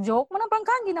nilag joke, manang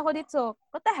prangkangin ako dito.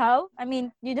 What the hell? I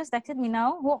mean, you just texted me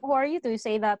now? Who are you to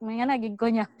say that? May nga nagig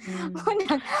ko niya.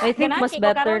 I think mas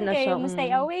better na siya.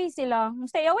 Stay away sila.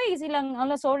 Stay away silang,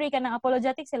 sorry ka na,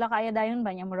 apologetic sila, kaya dayon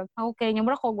ba niya? Murag, okay, niya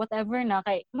murag ko, whatever na.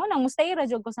 Kay, mo nang, stay ra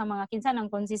jud ko sa mga kinsa ng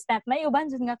consistent. May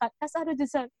uban jud nga, kasaro jud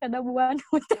sa kadabuan.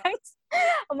 Thanks.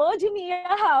 Mo jud niya,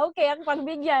 okay, ang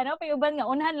pagbigyan, no? May uban nga,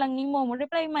 unahan lang nimo, mo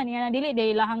reply man, yan, dili,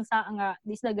 day lahang sa, nga,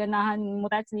 dislaganahan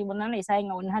mo, text, di mo na, isay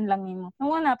nga, unahan lang nimo.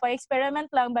 Nung una, pa-experiment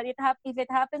lang, but if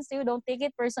it happens to you, don't take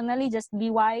it personally, just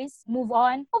be wise, move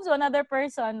on, move to another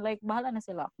person, like, bahala na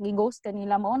sila. Gi-ghost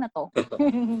kanila, mo na to.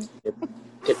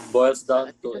 It boils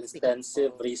down to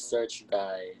extensive research,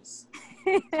 guys.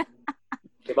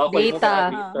 Diba kung mo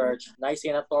Data. nag-research, nice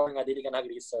senator nga, dili ka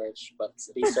nag-research, but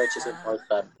research is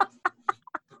important.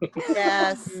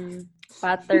 Yes.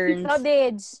 Patterns. So,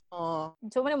 Didge. Oh.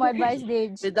 So, mo advice,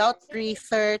 Didge. Without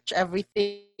research,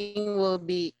 everything will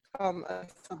become a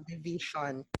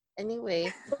subdivision.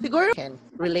 Anyway, siguro can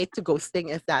relate to ghosting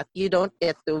is that you don't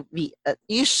get to be,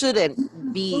 you shouldn't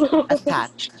be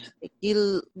attached. Like,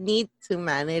 you need to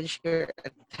manage your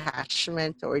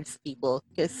attachment towards people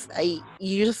because I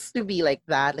used to be like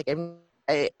that. Like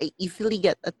I easily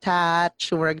get attached.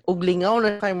 Uglingaw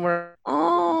na kayo more.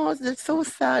 Oh, that's so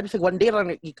sad. So one day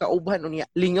lang ikauban niya.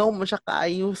 Lingaw mo siya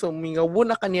kaayo. So mingaw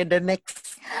na kanya the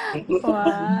next day.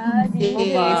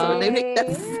 So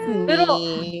that's Pero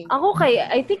me. ako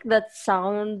I think that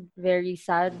sound very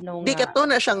sad no Di nga. kato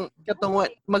na siyang katong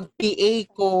mag-PA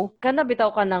ko. Kana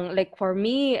bitaw ka nang like for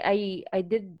me I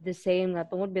did the same nga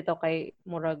tungod bitaw kay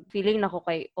murag feeling nako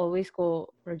kay always ko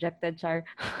rejected char.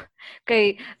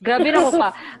 Kay grabe na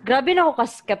ako ka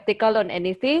skeptical on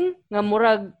anything nga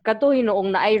murag kadto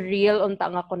hinuong na ay real unta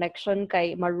nga connection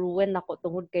kay maruwen nako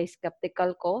tungod kay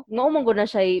skeptical ko. Nga umong na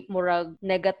siya murag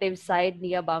negative side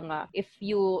niya ba nga if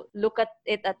you look at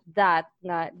it at that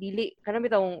nga dili kana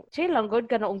bitaw chill lang god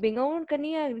kana umbingawon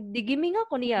kaniya digiminga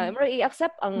ko niya murag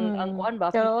i-accept ang kuan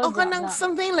ba So, Okay, nang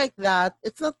something like that.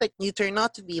 It's not like you turn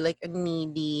out to be like a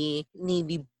needy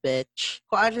bitch.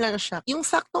 Kuan lang siya. Yung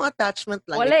saktong attachment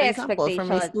lang. Wala Like, for example, for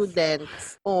my expectations.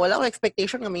 students, wala akong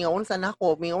expectation nga mingaon sa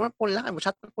nako. Mingaon po lang.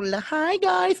 Chat po lang. Hi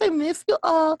guys, I miss you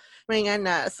all. May nga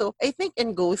na. So, I think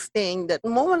in ghosting,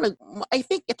 I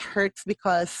think it hurts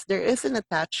because there is an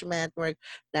attachment where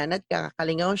nanad ka,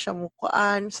 kalingaw siya mo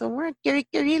kuan. So, we're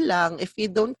kiri-kiri lang. If you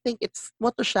don't think it's mo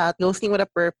to siya, ghosting with a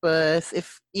purpose,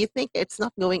 if you think it's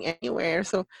not going anywhere,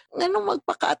 so, ganun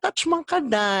magpaka-attach man ka,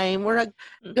 day. Murag,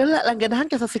 gala lang, ganahan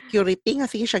ka sa security nga,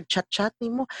 sige siya, chat-chat ni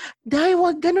mo. Day,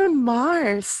 wag ganun,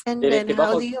 Mars. And then,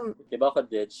 how do you... Diba ko,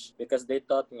 Ditch? Because they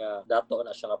thought nga, dato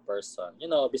na siya nga person. You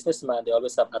know, businessman, they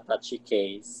always have a touchy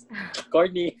case.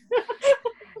 Corny.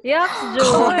 Yuck, Joy.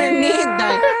 Corny,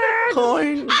 day.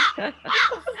 Corny.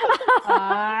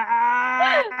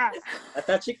 A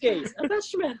touchy case.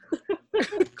 Attachment.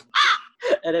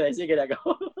 Anyway, sige na, go.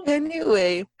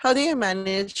 Anyway, how do you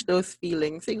manage those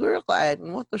feelings? Siguro ko,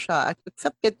 mo to siya.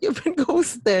 Accept that you've been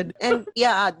ghosted. And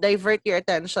yeah, divert your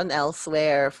attention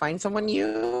elsewhere. Find someone new.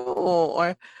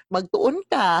 Or magtuon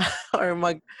ka.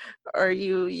 Or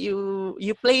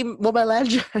you play Mobile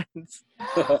Legends.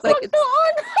 Like,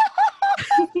 Magtuon!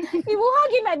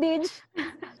 Ibuhagi na, Didge.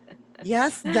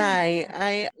 yes, Dai.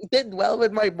 I did well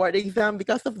with my board exam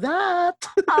because of that.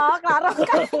 Klaro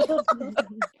ka.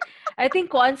 I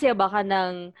think kuan siya baka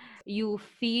nang you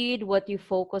feed what you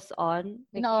focus on.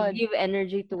 Like you give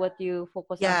energy to what you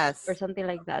focus on or something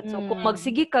like that. So kung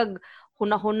magsige kag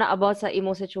huna-huna about sa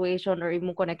imong situation or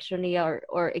imong connection niya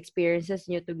or experiences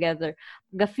niyo together,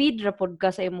 ga-feed ra pod ka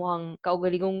sa imong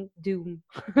kaugalingong doom.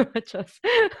 Just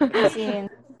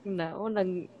na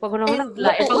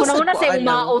paghuna-huna sa imong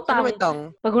mga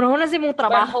utang. Paghuna-huna sa imong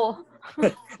trabaho.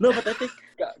 No, but I think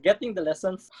getting the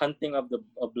lessons hunting of the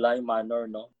blind manner,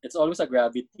 no, it's always a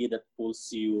gravity that pulls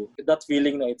you. That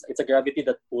feeling, no, it's a gravity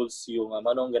that pulls you.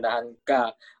 Manong ganahan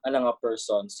ka ana nga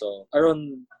person. So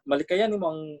aron malikayan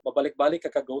nimong mabalik-balik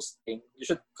ka ghosting, you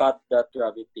should cut that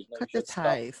gravity. No? Cut the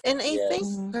ties. And I think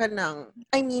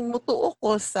mutuo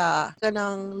ko sa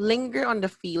kanang linger on the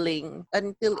feeling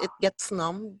until it gets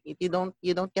numb. You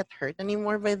don't get hurt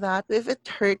anymore by that. If it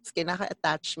hurts,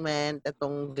 kinaka-attachment,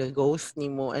 atong ghost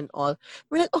nimo and all,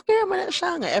 we're like, okay naman na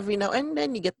siya nga. Every now and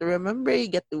then, you get to remember, you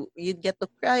get to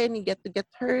cry, and you get to get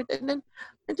hurt, and then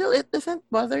until it doesn't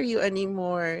bother you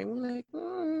anymore. I'm like,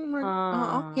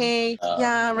 okay.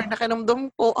 Yeah, may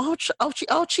nakanamdam ko. Ouch, ouchie,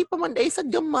 ouchie pa man. Sa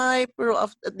gamay. Pero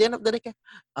at the end of the day,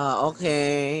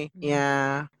 okay.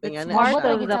 Yeah. It's Ganyan na part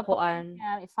siya. of the kuan.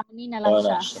 Funny na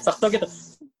lang siya.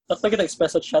 Sakto kita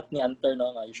express shot ni Anter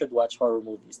no nga, you should watch horror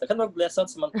movies. Dakan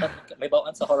mag-lessons man may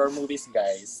bawaan sa horror movies,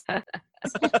 guys.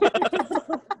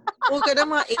 Huwag ka na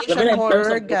mga Asian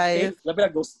horror, guys. Labi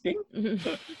na ghosting.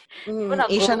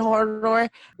 Asian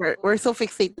horror. We're so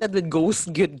fixated with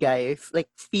ghost good, guys. Like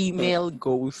female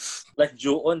ghosts. Like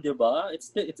Ju-on, di ba?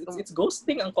 It's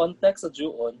ghosting ang context sa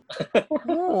Ju-on.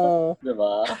 Oh. Di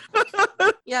ba?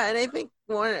 Yeah, and I think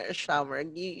more shower.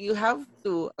 You have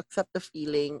to accept the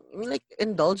feeling. I mean, like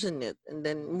indulge in it and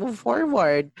then move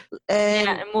forward.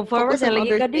 And move forward focus on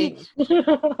lagi other ka din. things.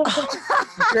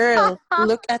 Girl,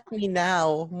 look at me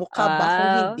now. Mukha ba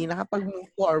akong hindi nakapag-move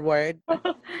forward?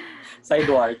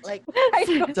 Sideward. Like,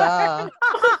 duh.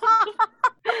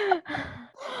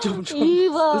 Jum,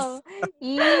 Evil.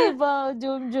 Evil.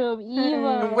 Jum,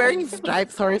 evil. I'm wearing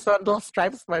stripes, horizontal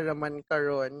stripes pa naman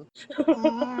karon.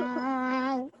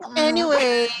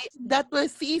 Anyway, that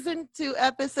was season 2,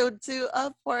 episode 2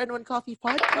 of 4-in-1 Coffee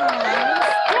Podcast.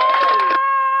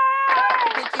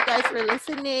 Thank you guys for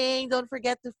listening. Don't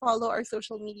forget to follow our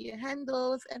social media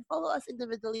handles and follow us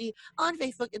individually on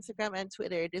Facebook, Instagram, and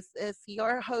Twitter. This is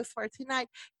your host for tonight,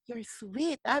 your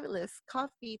sweet, fabulous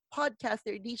coffee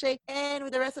podcaster, DJ. And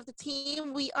with the rest of the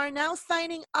team, we are now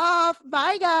signing off.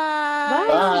 Bye, guys.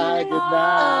 Bye. Good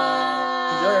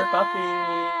night. Enjoy your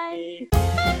coffee.